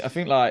 And I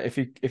think like if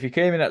he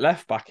came in at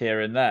left back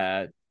here and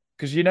there,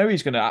 because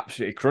he's going to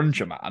absolutely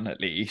crunch a man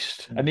at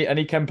least, and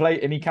he can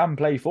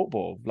play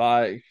football.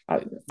 Like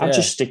I'd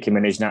just stick him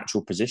in his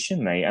natural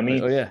position, mate. I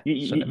mean,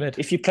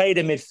 if you played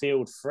a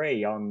midfield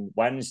three on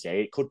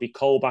Wednesday, it could be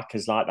Colback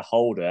as like the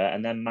holder,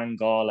 and then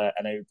Mangala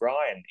and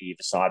O'Brien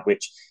either side.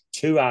 Which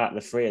two out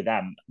of the three of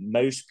them,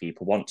 most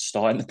people want to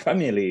start in the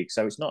Premier League,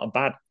 so it's not a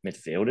bad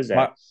midfield, is it?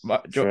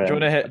 Do you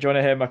want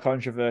to hear my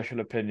controversial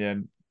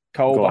opinion?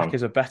 Colback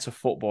is a better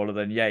footballer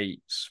than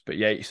Yates, but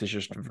Yates is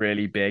just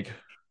really big.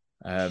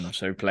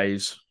 So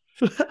plays.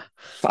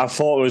 I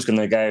thought I was going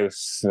to go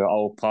for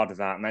old part of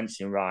that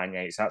mentioning Ryan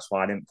Yates. That's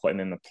why I didn't put him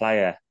in the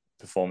player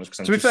performance.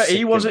 To be fair,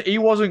 he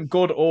wasn't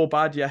good or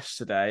bad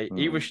yesterday.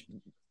 He was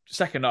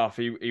second half.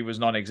 He was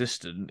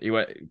non-existent.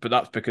 But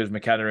that's because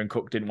McKenna and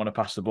Cook didn't want to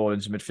pass the ball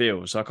into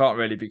midfield. So I can't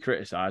really be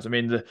criticised. I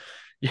mean,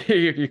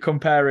 you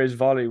compare his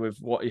volley with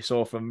what you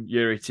saw from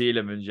Yuri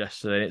Tielemans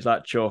yesterday, and it's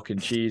like chalk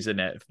and cheese in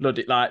it.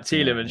 Bloody like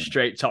Tielemans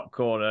straight top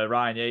corner,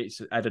 Ryan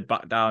Yates headed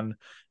back down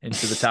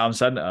into the town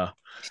centre.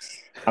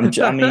 I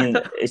mean,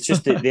 it's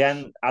just at the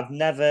end. I've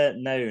never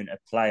known a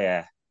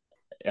player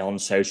on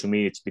social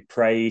media to be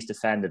praised,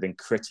 defended, and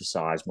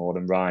criticised more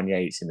than Ryan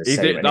Yates in the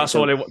same. That's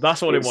all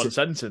in one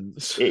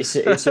sentence.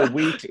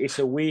 It's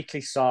a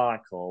weekly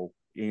cycle,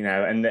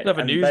 and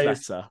never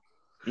newsletter.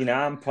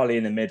 I'm probably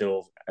in the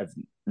middle of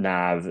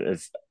now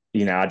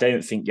I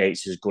don't think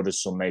Yates is as good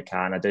as some make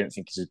out, and I don't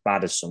think he's as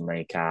bad as some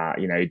make out.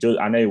 He does.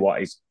 I know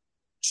what his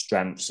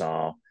strengths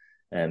are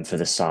for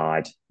the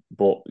side,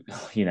 but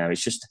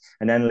it's just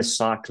an endless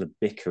cycle of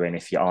bickering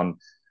if you're on,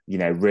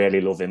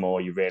 really love him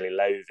or you really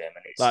loathe him,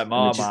 and it's like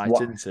Marmite,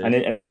 isn't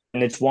it?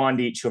 And it's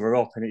wind each other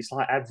up, and it's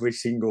like every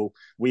single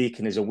week.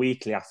 And there's a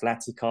weekly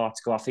Athletic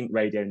article. I think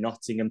Radio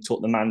Nottingham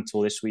took the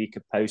mantle this week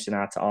of posting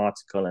out an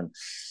article, and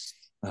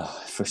Very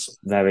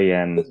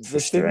The thing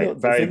frustrating, that the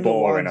very thing that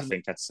boring. I winds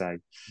think I'd say.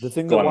 The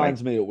thing Go that on, mate.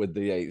 winds me up with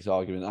the Yates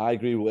argument, I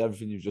agree with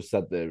everything you've just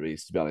said there,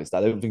 Reese, to be honest.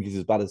 I don't think he's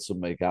as bad as some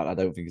make out. I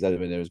don't think he's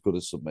anywhere near as good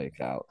as some make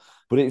out.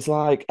 But it's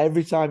like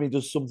every time he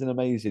does something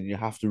amazing, you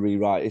have to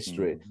rewrite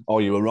history. Oh,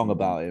 you were wrong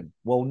about him.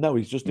 Well, no,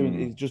 he's just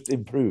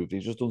improved.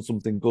 He's just done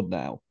something good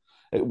now.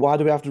 Why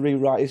do we have to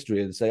rewrite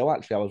history and say, oh,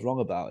 actually, I was wrong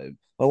about him?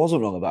 Well, I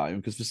wasn't wrong about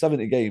him because for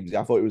 70 games,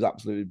 I thought it was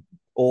absolutely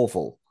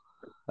awful.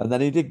 And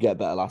then he did get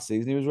better last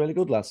season. He was really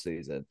good last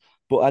season.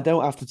 But I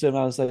don't have to turn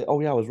around and say, oh,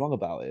 yeah, I was wrong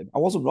about him. I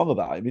wasn't wrong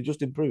about him. He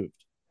just improved.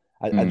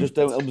 I just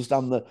don't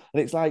understand that.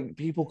 And it's like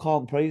people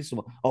can't praise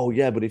someone. Oh,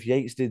 yeah, but if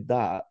Yates did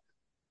that,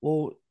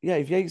 well, yeah,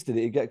 if Yates did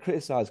it, he'd get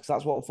criticised because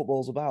that's what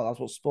football's about. That's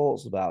what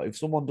sport's about. If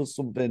someone does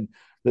something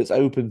that's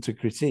open to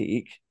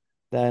critique,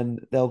 then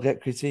they'll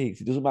get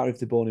critiqued. It doesn't matter if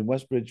they're born in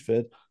West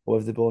Bridgford or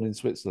if they're born in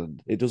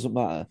Switzerland. It doesn't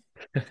matter.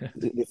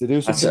 If they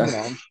do something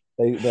wrong,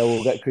 they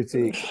will get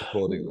critiqued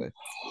accordingly.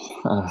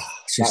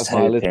 That's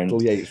my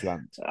little Yates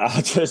rant.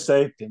 I'm just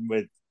hoping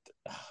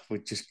we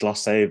just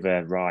gloss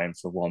over Ryan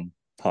for one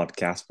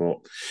podcast, but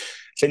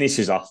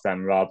finishes off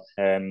then, Rob.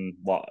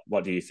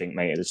 What do you think,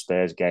 mate, of the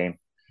Spurs game?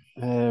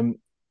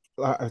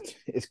 I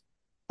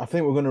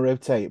think we're going to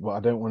rotate, but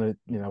I don't want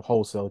to,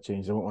 wholesale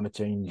change. I don't want to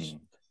change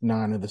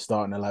 9 of the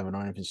starting 11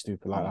 or anything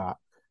stupid like that.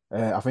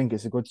 I think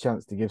it's a good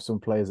chance to give some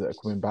players that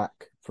are coming back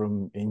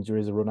from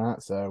injuries a run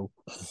out. So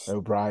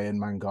O'Brien,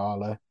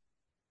 Mangala.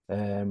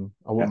 I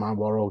wouldn't mind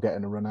Worrell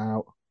getting a run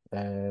out.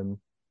 Awoniyi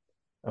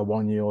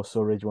or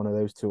Surridge, one of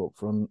those two up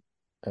front.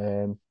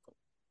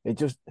 It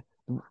just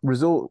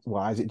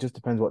result-wise, it just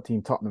depends what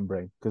team Tottenham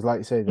bring. Because like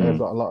you say, they've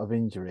got a lot of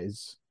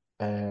injuries.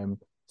 So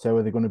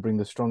are they going to bring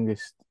the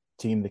strongest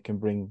team they can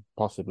bring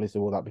possibly? So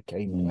will that be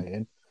Kane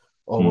playing?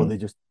 Or will they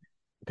just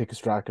pick a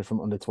striker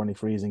from under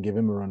 23s and give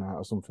him a run out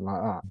or something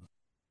like that?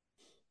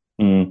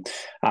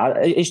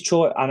 Is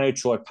Troy? I know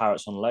Troy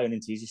Parrott's on loan, and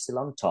is he still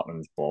on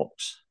Tottenham's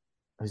books?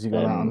 Has he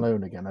gone out on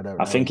loan again? I don't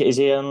know. I think is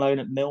he on loan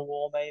at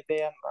Millwall,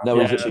 maybe? No,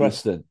 he's at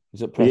Preston.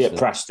 He's at Preston. Yeah,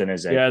 Preston,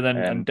 is he? Yeah,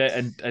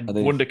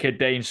 and wonder kid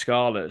Dane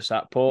Scarlett's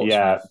at Portsmouth.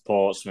 Yeah,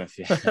 Portsmouth.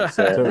 Yeah.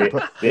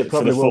 It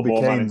probably will be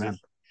Kane then.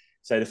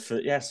 So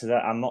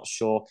I'm not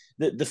sure.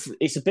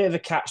 It's a bit of a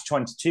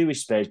catch-22 with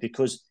Spurs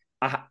because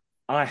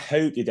I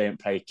hope they don't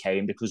play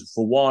Kane because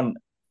for one,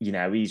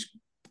 he's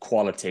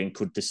quality and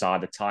could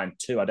decide the time.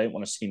 Two, I don't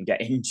want to see him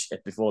get injured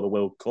before the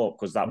World Cup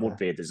because that would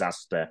be a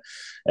disaster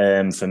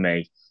for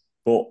me.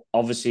 But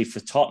obviously, for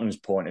Tottenham's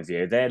point of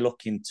view, they're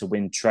looking to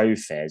win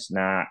trophies.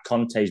 Now,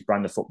 Conte's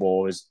brand of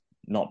football has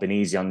not been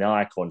easy on the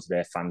icons of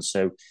their fans,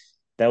 so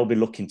they'll be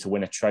looking to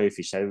win a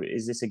trophy. So,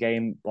 is this a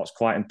game what's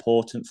quite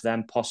important for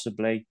them,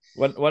 possibly?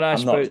 When I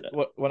spoke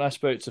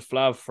to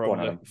Flav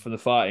from the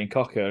Fighting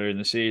Cock earlier in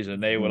the season,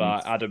 they were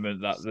like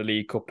adamant that the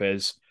League Cup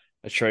is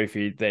a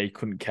trophy they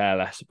couldn't care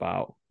less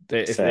about.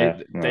 They said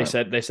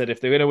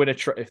if they're going to win a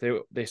trophy,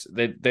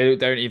 they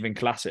don't even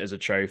class it as a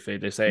trophy.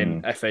 They're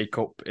saying FA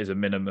Cup is a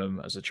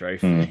minimum as a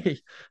trophy.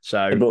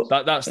 So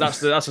that's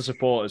a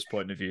supporter's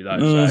point of view.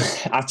 Though.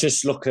 So. I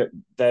just look at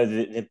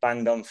they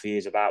banged on for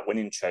years about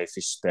winning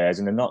trophies, Spurs,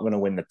 and they're not going to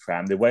win the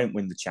Prem. They won't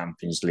win the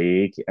Champions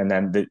League, and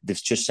then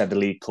they've just said the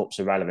League Cup's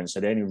irrelevant.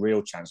 So the only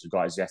real chance we've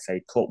got is the FA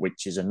Cup,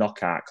 which is a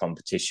knockout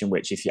competition.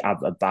 Which if you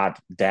have a bad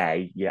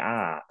day, you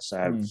are.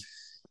 So.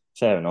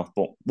 Fair enough,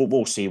 but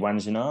we'll see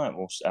Wednesday night.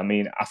 I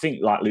mean, I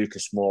think like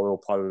Lucas Moura will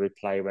probably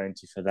play, won't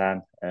he, for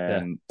them?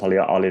 Probably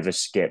Oliver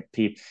Skip.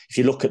 If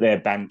you look at their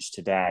bench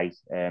today,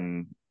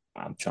 I'm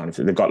trying to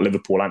think, they've got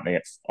Liverpool, haven't they,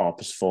 at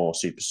 4:30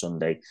 Super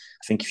Sunday.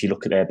 I think if you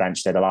look at their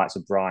bench, they're the likes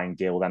of Brian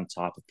Gill, them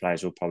type of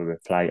players will probably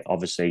play.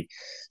 Obviously,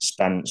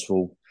 Spence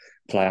will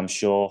play, I'm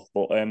sure.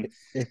 But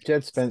if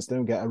Jed Spence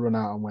don't get a run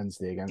out on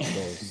Wednesday against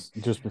us,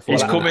 just before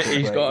he's coming,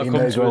 he's got to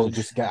come as well.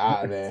 Just get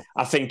out of there.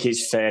 I think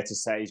it's fair to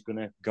say he's going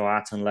to go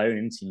out on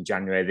loan in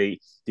January.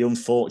 The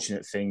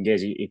unfortunate thing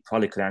is he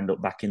probably could end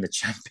up back in the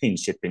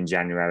Championship in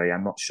January.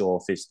 I'm not sure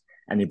if there's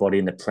anybody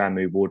in the Prem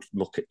who would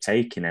look at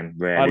taking him.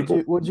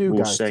 Really, would you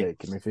guys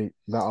take him if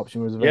that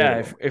option was available?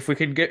 Yeah,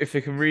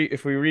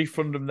 if we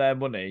refund them their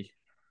money.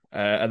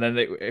 And then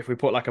if we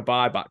put like a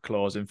buyback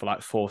clause in for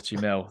like 40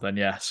 mil, then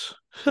yes.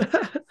 I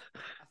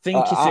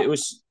think if it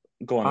was...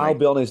 Go on, I'll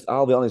be honest.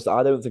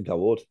 I don't think I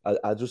would.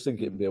 I just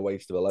think it'd be a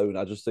waste of a loan.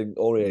 I just think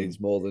Aurier's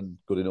more than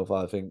good enough.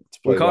 I think to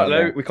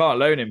play we can't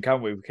loan him,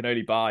 can we? We can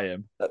only buy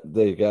him.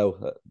 There you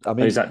go. I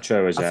mean, is that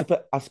true?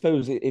 I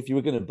suppose if you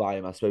were going to buy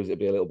him, I suppose it'd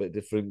be a little bit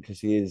different because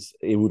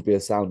he would be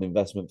a sound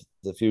investment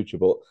for the future.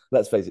 But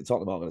let's face it,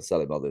 Tottenham aren't going to sell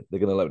him, are they? They're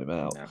going to loan him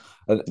out,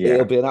 and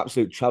it'll be an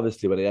absolute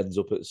travesty when he ends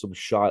up at some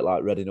shite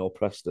like Reading or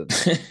Preston.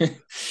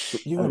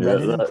 You were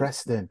Reading and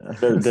Preston.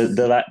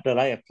 The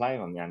lay of play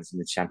on the hands in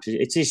the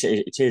Champions.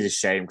 It is a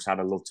shame because I'd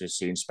have loved to have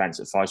seen Spence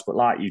at Forest, but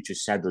like you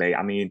just said, Lee,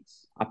 I mean,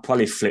 I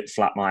probably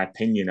flip-flap my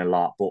opinion a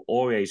lot, but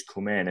Aurier's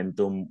come in and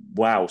done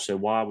well, so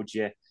why would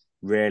you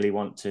really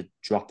want to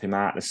drop him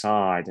out the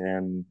side?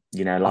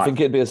 I think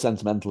it'd be a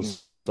sentimental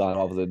sign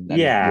rather than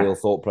any Yeah, real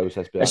thought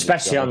process behind it.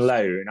 especially on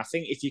loan. I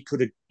think if you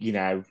could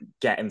have,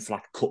 get him for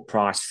like a cut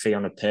price fee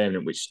on a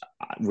permanent, which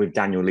with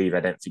Daniel Levy,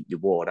 I don't think you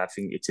would. I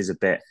think it is a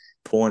bit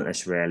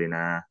pointless, really,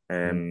 now.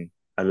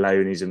 A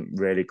loan isn't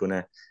really going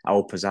to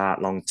help us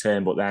out long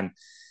term. But then,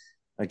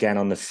 again,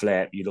 on the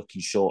flip, you're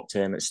looking short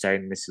term at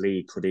staying in this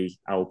league. Could he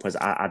help us?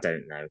 I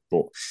don't know.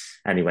 But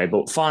anyway,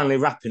 finally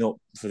wrapping up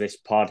for this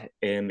pod,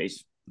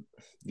 it's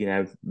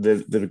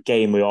the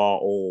game we are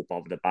all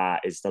bothered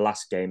about is the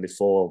last game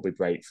before we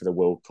break for the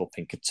World Cup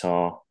in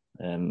Qatar.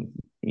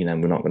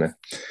 We're not going to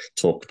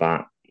talk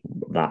about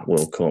that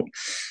World Cup,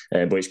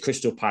 but it's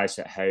Crystal Palace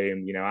at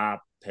home. I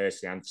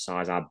personally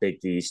emphasise how big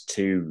these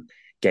two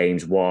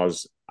games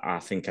was. I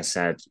think I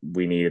said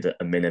we needed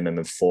a minimum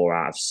of 4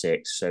 out of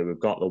 6, so we've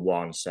got the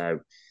one. So,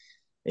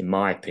 in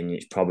my opinion,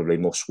 it's probably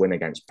must win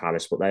against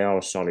Palace, but they are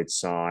a solid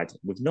side.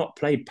 We've not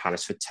played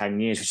Palace for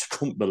 10 years, which I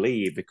couldn't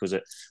believe, because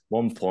at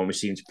one point we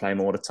seemed to play them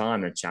all the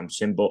time in the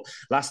Championship. But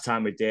last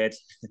time we did,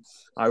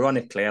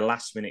 ironically, a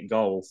last-minute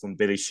goal from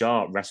Billy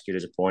Sharp rescued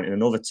us a point in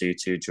another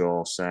 2-2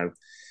 draw. So,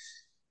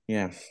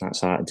 yeah,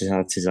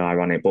 that is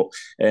ironic. But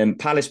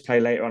Palace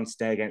play later on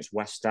today against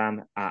West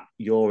Ham at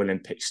your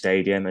Olympic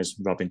Stadium, as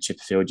Robin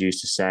Chipperfield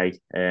used to say.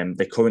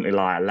 They currently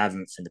lie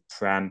 11th in the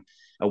Prem.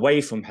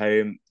 Away from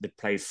home, they've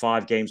played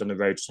 5 games on the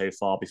road so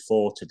far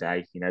before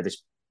today.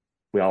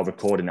 We are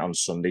recording it on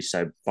Sunday,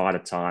 so by the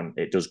time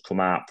it does come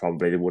out,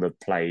 probably they would have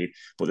played.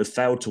 But they've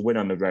failed to win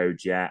on the road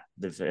yet.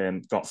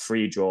 They've got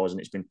 3 draws and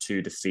it's been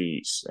 2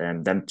 defeats.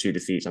 Them 2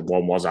 defeats, and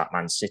one was at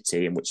Man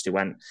City, in which they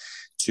went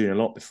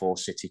 2-0 up before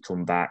City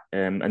come back.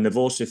 And they've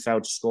also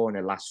failed to score in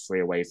their last 3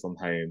 away from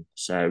home,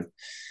 so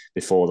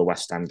before the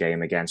West Ham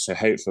game again. So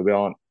hopefully we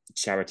aren't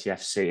charity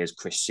FC, as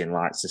Christian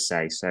likes to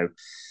say. So,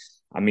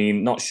 I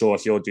mean, not sure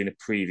if you're doing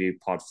a preview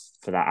pod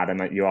for that,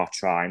 Adam. You are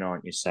trying,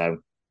 aren't you? So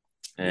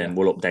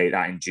we'll update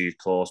that in due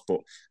course. But,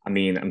 I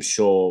mean, I'm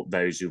sure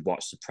those who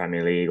watch the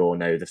Premier League all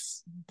know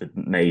the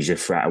major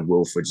threat of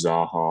Wilfried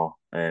Zaha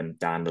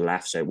down the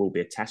left. So it will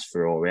be a test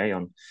for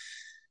Aurier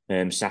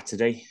on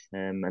Saturday,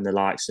 and the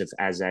likes of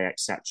Eze,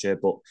 etc.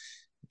 But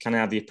can I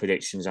have your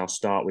predictions? I'll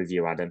start with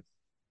you, Adam.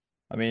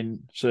 I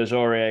mean, so is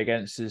Aurier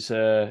against his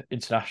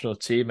international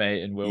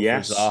teammate in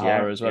Wilfried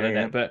Zaha as well, isn't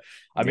it? But,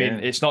 I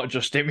mean, it's not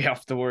just him you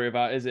have to worry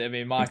about, is it? I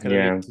mean, Michael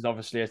Olise is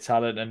obviously a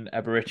talent, and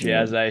Eberechi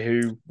Eze,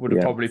 who would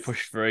have probably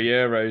pushed for a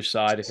Euros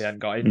side if he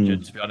hadn't got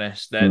injured, to be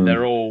honest.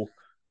 They're all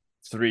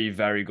 3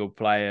 very good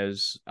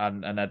players,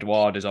 and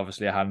Edouard is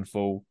obviously a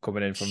handful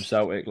coming in from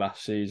Celtic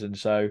last season.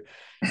 So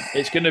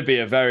it's going to be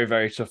a very,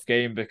 very tough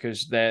game,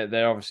 because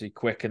they're obviously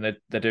quick and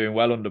they're doing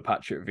well under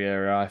Patrick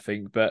Vieira, I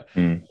think. But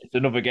it's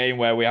another game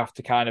where we have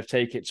to kind of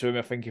take it to him.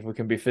 I think if we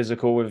can be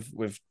physical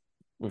with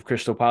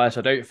Crystal Palace,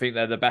 I don't think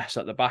they're the best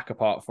at the back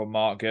apart from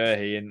Mark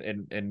Guehi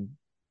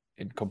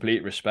in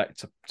complete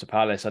respect to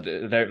Palace. I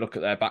don't look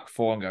at their back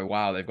 4 and go,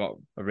 wow, they've got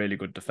a really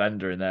good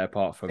defender in there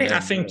apart from him. I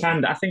think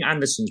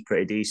Anderson's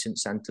pretty decent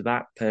centre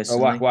back,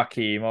 personally.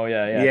 Joaquim,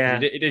 yeah.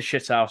 He did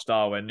shithouse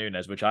Darwin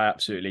Núñez, which I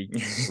absolutely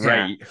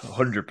rate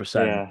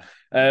 100%.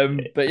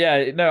 But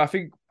yeah, no, I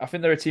think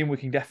they're a team we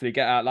can definitely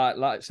get out,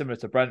 like similar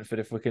to Brentford.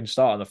 If we can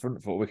start on the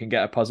front foot, we can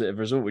get a positive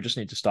result. We just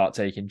need to start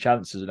taking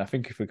chances, and I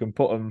think if we can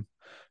put them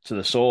to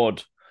the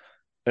sword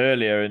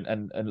earlier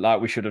and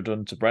like we should have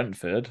done to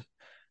Brentford,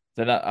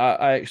 then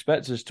I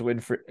expect us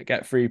to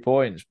get 3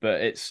 points.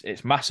 But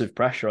it's massive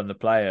pressure on the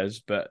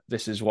players. But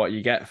this is what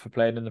you get for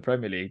playing in the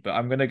Premier League. But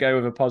I'm going to go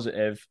with a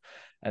positive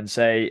and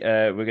say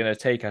we're going to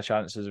take our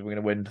chances and we're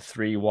going to win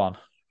 3-1.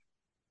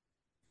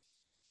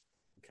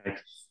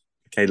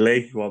 Okay,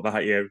 Lee, what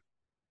about you?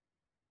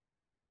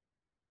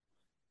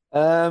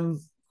 I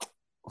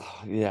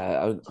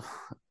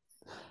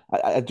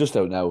just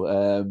don't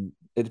know.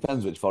 It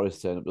depends which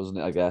Forest turn up, doesn't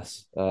it? I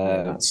guess.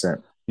 That's it.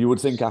 You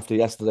would think after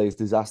yesterday's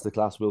disaster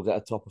class, we'll get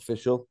a top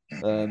official.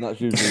 That's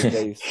usually the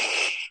case.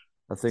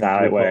 I think that's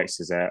how it works,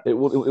 is it? It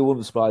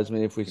wouldn't surprise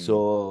me if we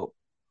saw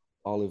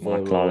Oliver.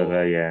 Michael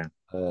Oliver, yeah.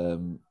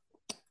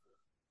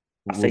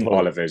 I think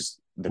Oliver's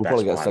the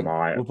best by a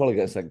mile. We'll probably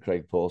get sent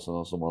Craig Pawson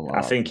or someone like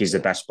that. I think he's the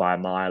best by a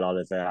mile,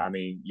 Oliver. I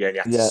mean, you only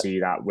have to see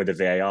that with the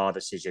VAR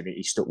decision.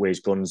 He stuck with his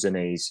guns, and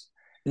he's...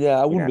 Yeah,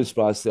 I wouldn't be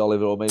surprised to see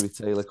Oliver or maybe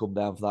Taylor come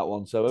down for that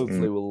one. So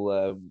hopefully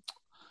we'll...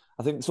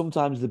 I think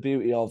sometimes the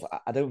beauty of,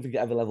 I don't think it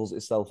ever levels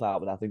itself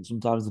out, but I think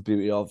sometimes the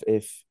beauty of,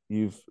 if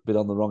you've been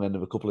on the wrong end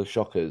of a couple of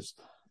shockers,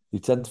 you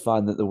tend to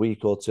find that the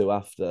week or two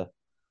after,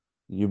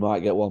 you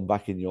might get one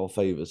back in your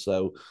favour.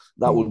 So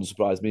that wouldn't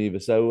surprise me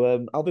either.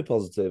 So I'll be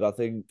positive. I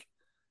think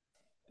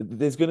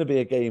there's going to be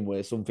a game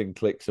where something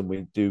clicks and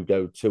we do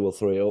go 2 or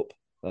 3 up.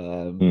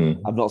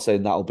 I'm not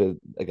saying that'll be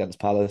against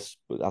Palace,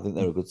 but I think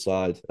they're a good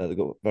side. They've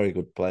got very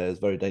good players,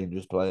 very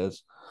dangerous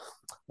players.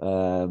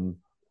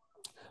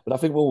 But I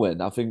think we'll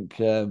win. I think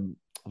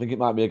it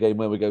might be a game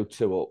where we go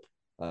 2 up,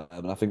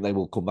 and I think they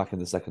will come back in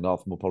the second half,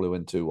 and we'll probably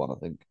win 2-1. I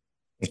think.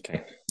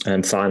 Okay,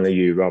 and finally,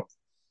 you, Rob.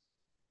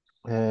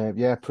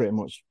 Yeah, pretty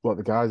much what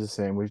the guys are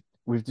saying.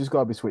 We've just got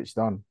to be switched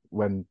on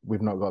when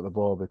we've not got the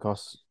ball,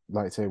 because,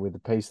 like I say, with the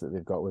pace that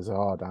they've got with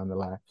Zaha down the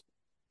left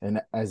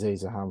and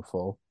Eze's a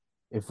handful.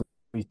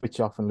 we pitch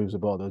off and lose the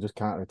ball, they'll just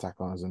counter-attack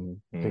on us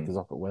and pick us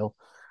off at will.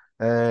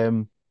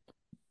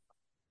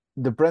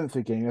 The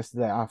Brentford game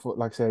yesterday, I thought,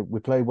 like I said, we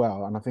played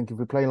well, and I think if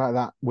we play like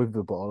that with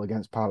the ball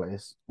against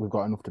Palace, we've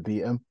got enough to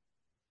beat them.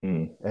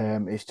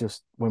 It's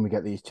just when we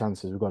get these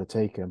chances, we've got to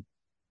take them.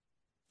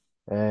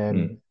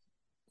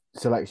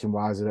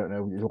 Selection-wise, I don't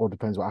know. It all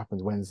depends what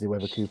happens Wednesday,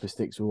 whether Cooper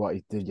sticks with what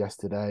he did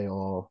yesterday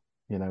or,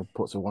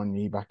 puts a one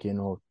knee back in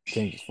or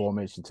changes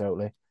formation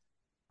totally.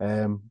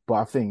 But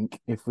I think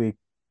if we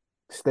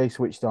stay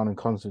switched on and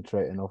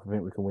concentrate enough, I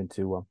think we can win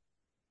 2-1.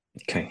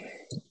 Okay.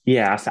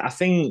 Yeah, I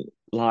think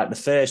like the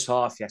first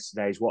half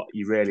yesterday is what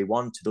you really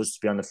wanted us to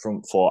be on the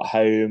front foot at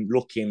home,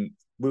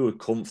 we were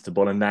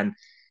comfortable, and then,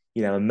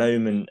 a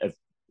moment of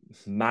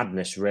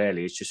madness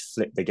really has just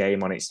flipped the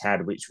game on its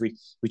head, which we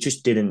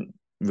just didn't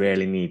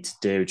really need to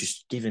do,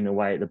 just giving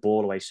away the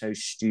ball away so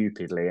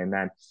stupidly, and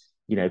then,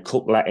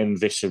 Cook letting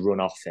Visser run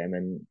off him,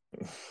 and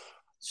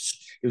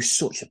it was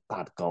such a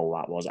bad goal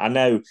that was. I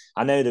know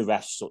the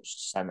refs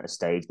centre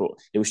stage, but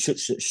it was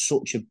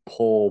such a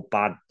poor,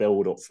 bad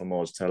build-up from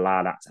us to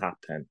allow that to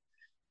happen.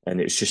 And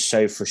it's just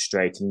so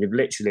frustrating.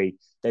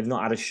 They've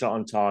not had a shot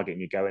on target, and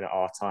you're going at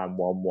our time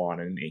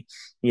 1-1.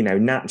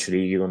 And,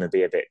 naturally you're going to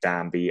be a bit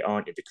downbeat,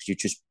 aren't you? Because you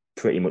just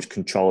pretty much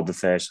controlled the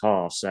first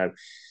half. So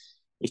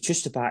it's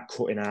just about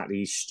cutting out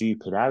these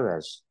stupid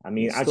errors. I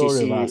mean, as you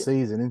see, of our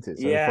season, isn't it?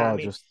 So yeah, far, I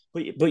mean,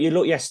 but you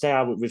look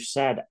yesterday, we've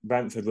said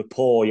Brentford were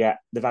poor, yet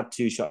they've had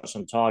 2 shots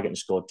on target and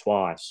scored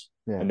twice.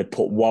 Yeah. And they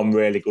put one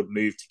really good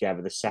move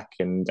together, the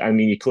second. I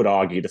mean, you could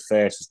argue the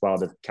first as well.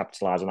 They've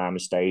capitalised on our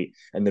mistake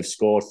and they've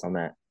scored from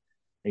it.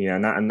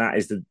 And that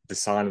is the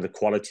sign of the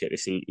quality at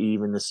this.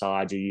 Even the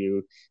side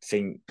you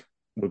think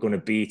we're going to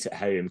beat at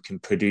home can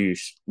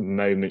produce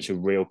moments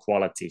of real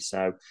quality.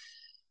 So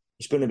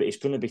it's going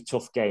to be a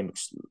tough game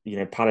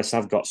because Palace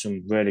have got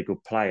some really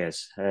good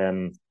players,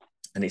 and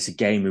it's a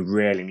game we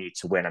really need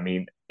to win. I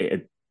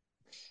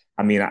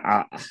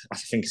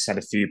think I said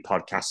a few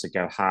podcasts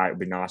ago how it would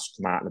be nice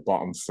to come out of the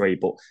bottom 3,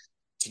 but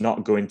to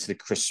not go into the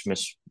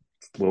Christmas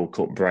World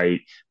Cup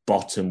break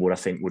bottom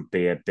would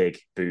be a big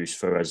boost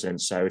for us.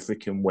 And so if we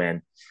can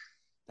win,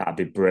 that'd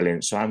be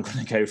brilliant. So I'm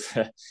going to go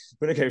for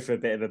a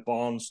bit of a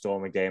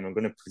barnstormer game. I'm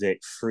going to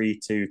predict 3-2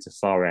 to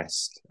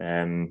Forest.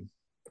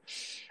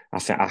 I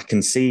think I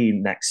can see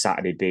next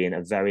Saturday being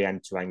a very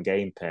end-to-end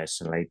game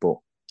personally, but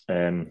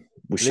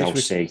we shall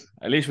see.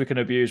 At least we can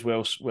abuse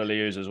Will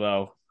Hughes as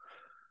well.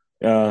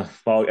 And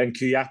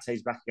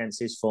Kouyate's back against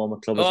his former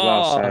club as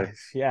well. So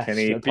yes,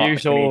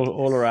 abuse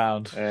all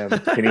around.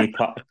 Can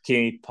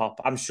he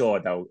pop? I'm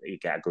sure he'll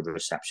get a good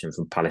reception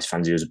from Palace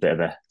fans. He was a bit of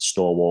a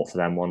stalwart for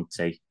them, wasn't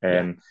he?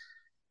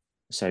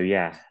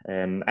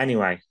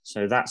 Anyway,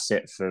 so that's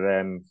it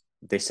for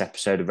this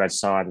episode of Red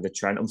Side of the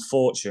Trent.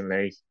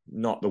 Unfortunately,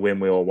 not the win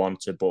we all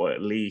wanted, but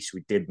at least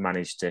we did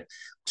manage to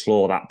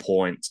claw that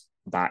point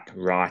back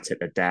right at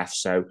the death.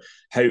 So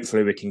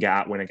hopefully we can get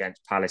that win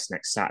against Palace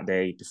next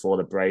Saturday before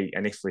the break.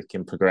 And if we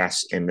can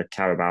progress in the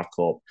Carabao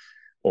Cup,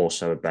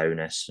 also a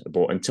bonus.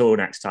 But until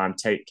next time,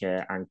 take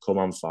care and come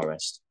on,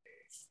 Forest.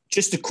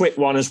 Just a quick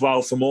one as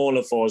well from all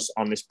of us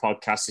on this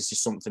podcast. This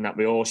is something that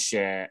we all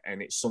share,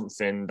 and it's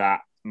something that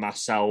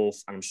myself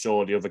and I'm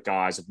sure the other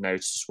guys have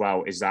noticed as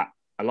well, is that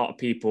a lot of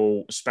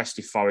people,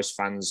 especially Forest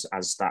fans,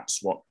 as that's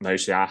what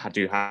mostly I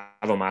do have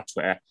on my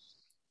Twitter,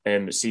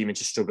 seeming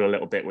to struggle a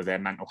little bit with their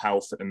mental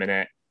health at the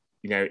minute.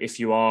 If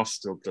you are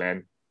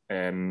struggling,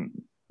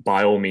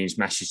 by all means,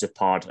 message the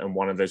pod and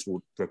one of us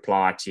will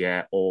reply to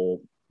you, or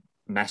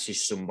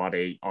message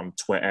somebody on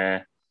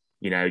Twitter,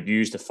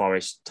 use the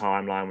Forest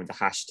timeline with the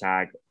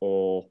hashtag,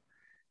 or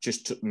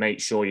just to make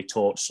sure you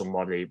talk to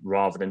somebody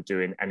rather than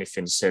doing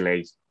anything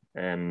silly.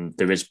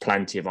 There is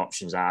plenty of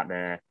options out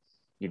there.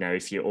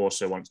 If you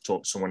also want to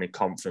talk to someone in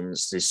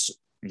confidence, there's,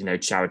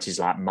 charities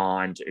like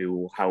Mind who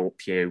will help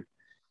you.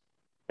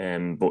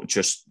 But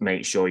just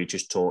make sure you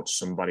just talk to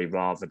somebody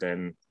rather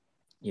than,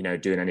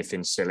 doing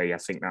anything silly. I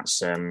think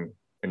that's an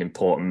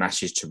important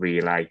message to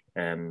relay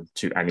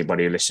to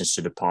anybody who listens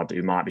to the pod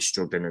who might be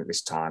struggling at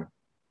this time.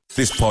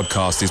 This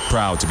podcast is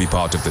proud to be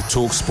part of the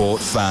TalkSport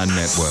Fan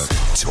Network.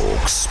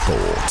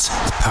 TalkSport.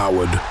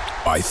 Powered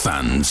by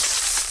fans.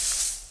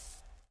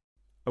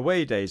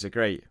 Away days are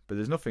great, but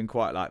there's nothing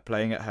quite like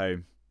playing at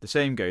home. The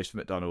same goes for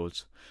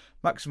McDonald's.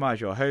 Maximise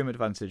your home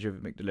advantage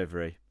with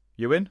McDelivery.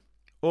 You in?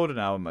 Order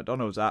now on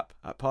McDonald's app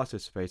at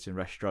participating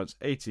restaurants.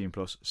 18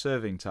 plus,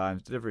 serving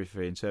times, delivery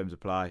fee and terms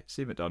apply.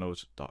 See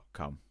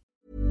mcdonalds.com.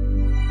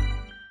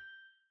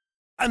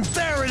 And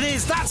there it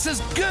is, that's as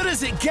good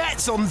as it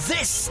gets on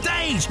this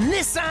stage.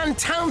 Nissan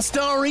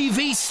Townstar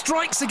EV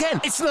strikes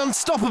again. It's an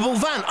unstoppable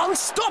van,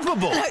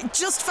 unstoppable.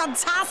 Just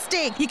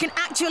fantastic. You can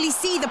actually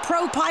see the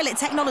ProPilot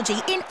technology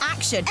in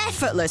action.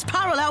 Effortless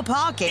parallel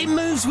parking. It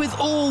moves with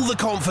all the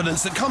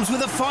confidence that comes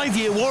with a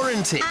 5-year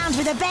warranty. And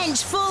with a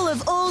bench full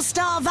of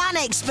all-star van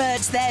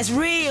experts, there's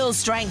real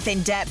strength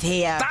in depth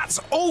here. That's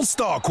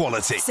all-star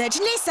quality. Search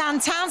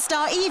Nissan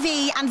Townstar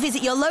EV and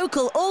visit your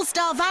local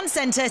all-star van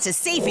centre to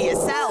see for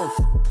yourself.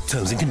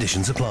 Terms and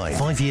conditions apply.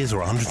 5 years or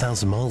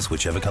 100,000 miles,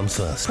 whichever comes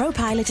first.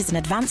 ProPilot is an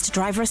advanced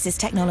driver assist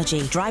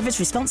technology. Driver's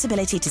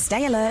responsibility to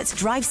stay alert,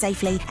 drive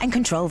safely, and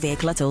control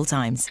vehicle at all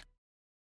times.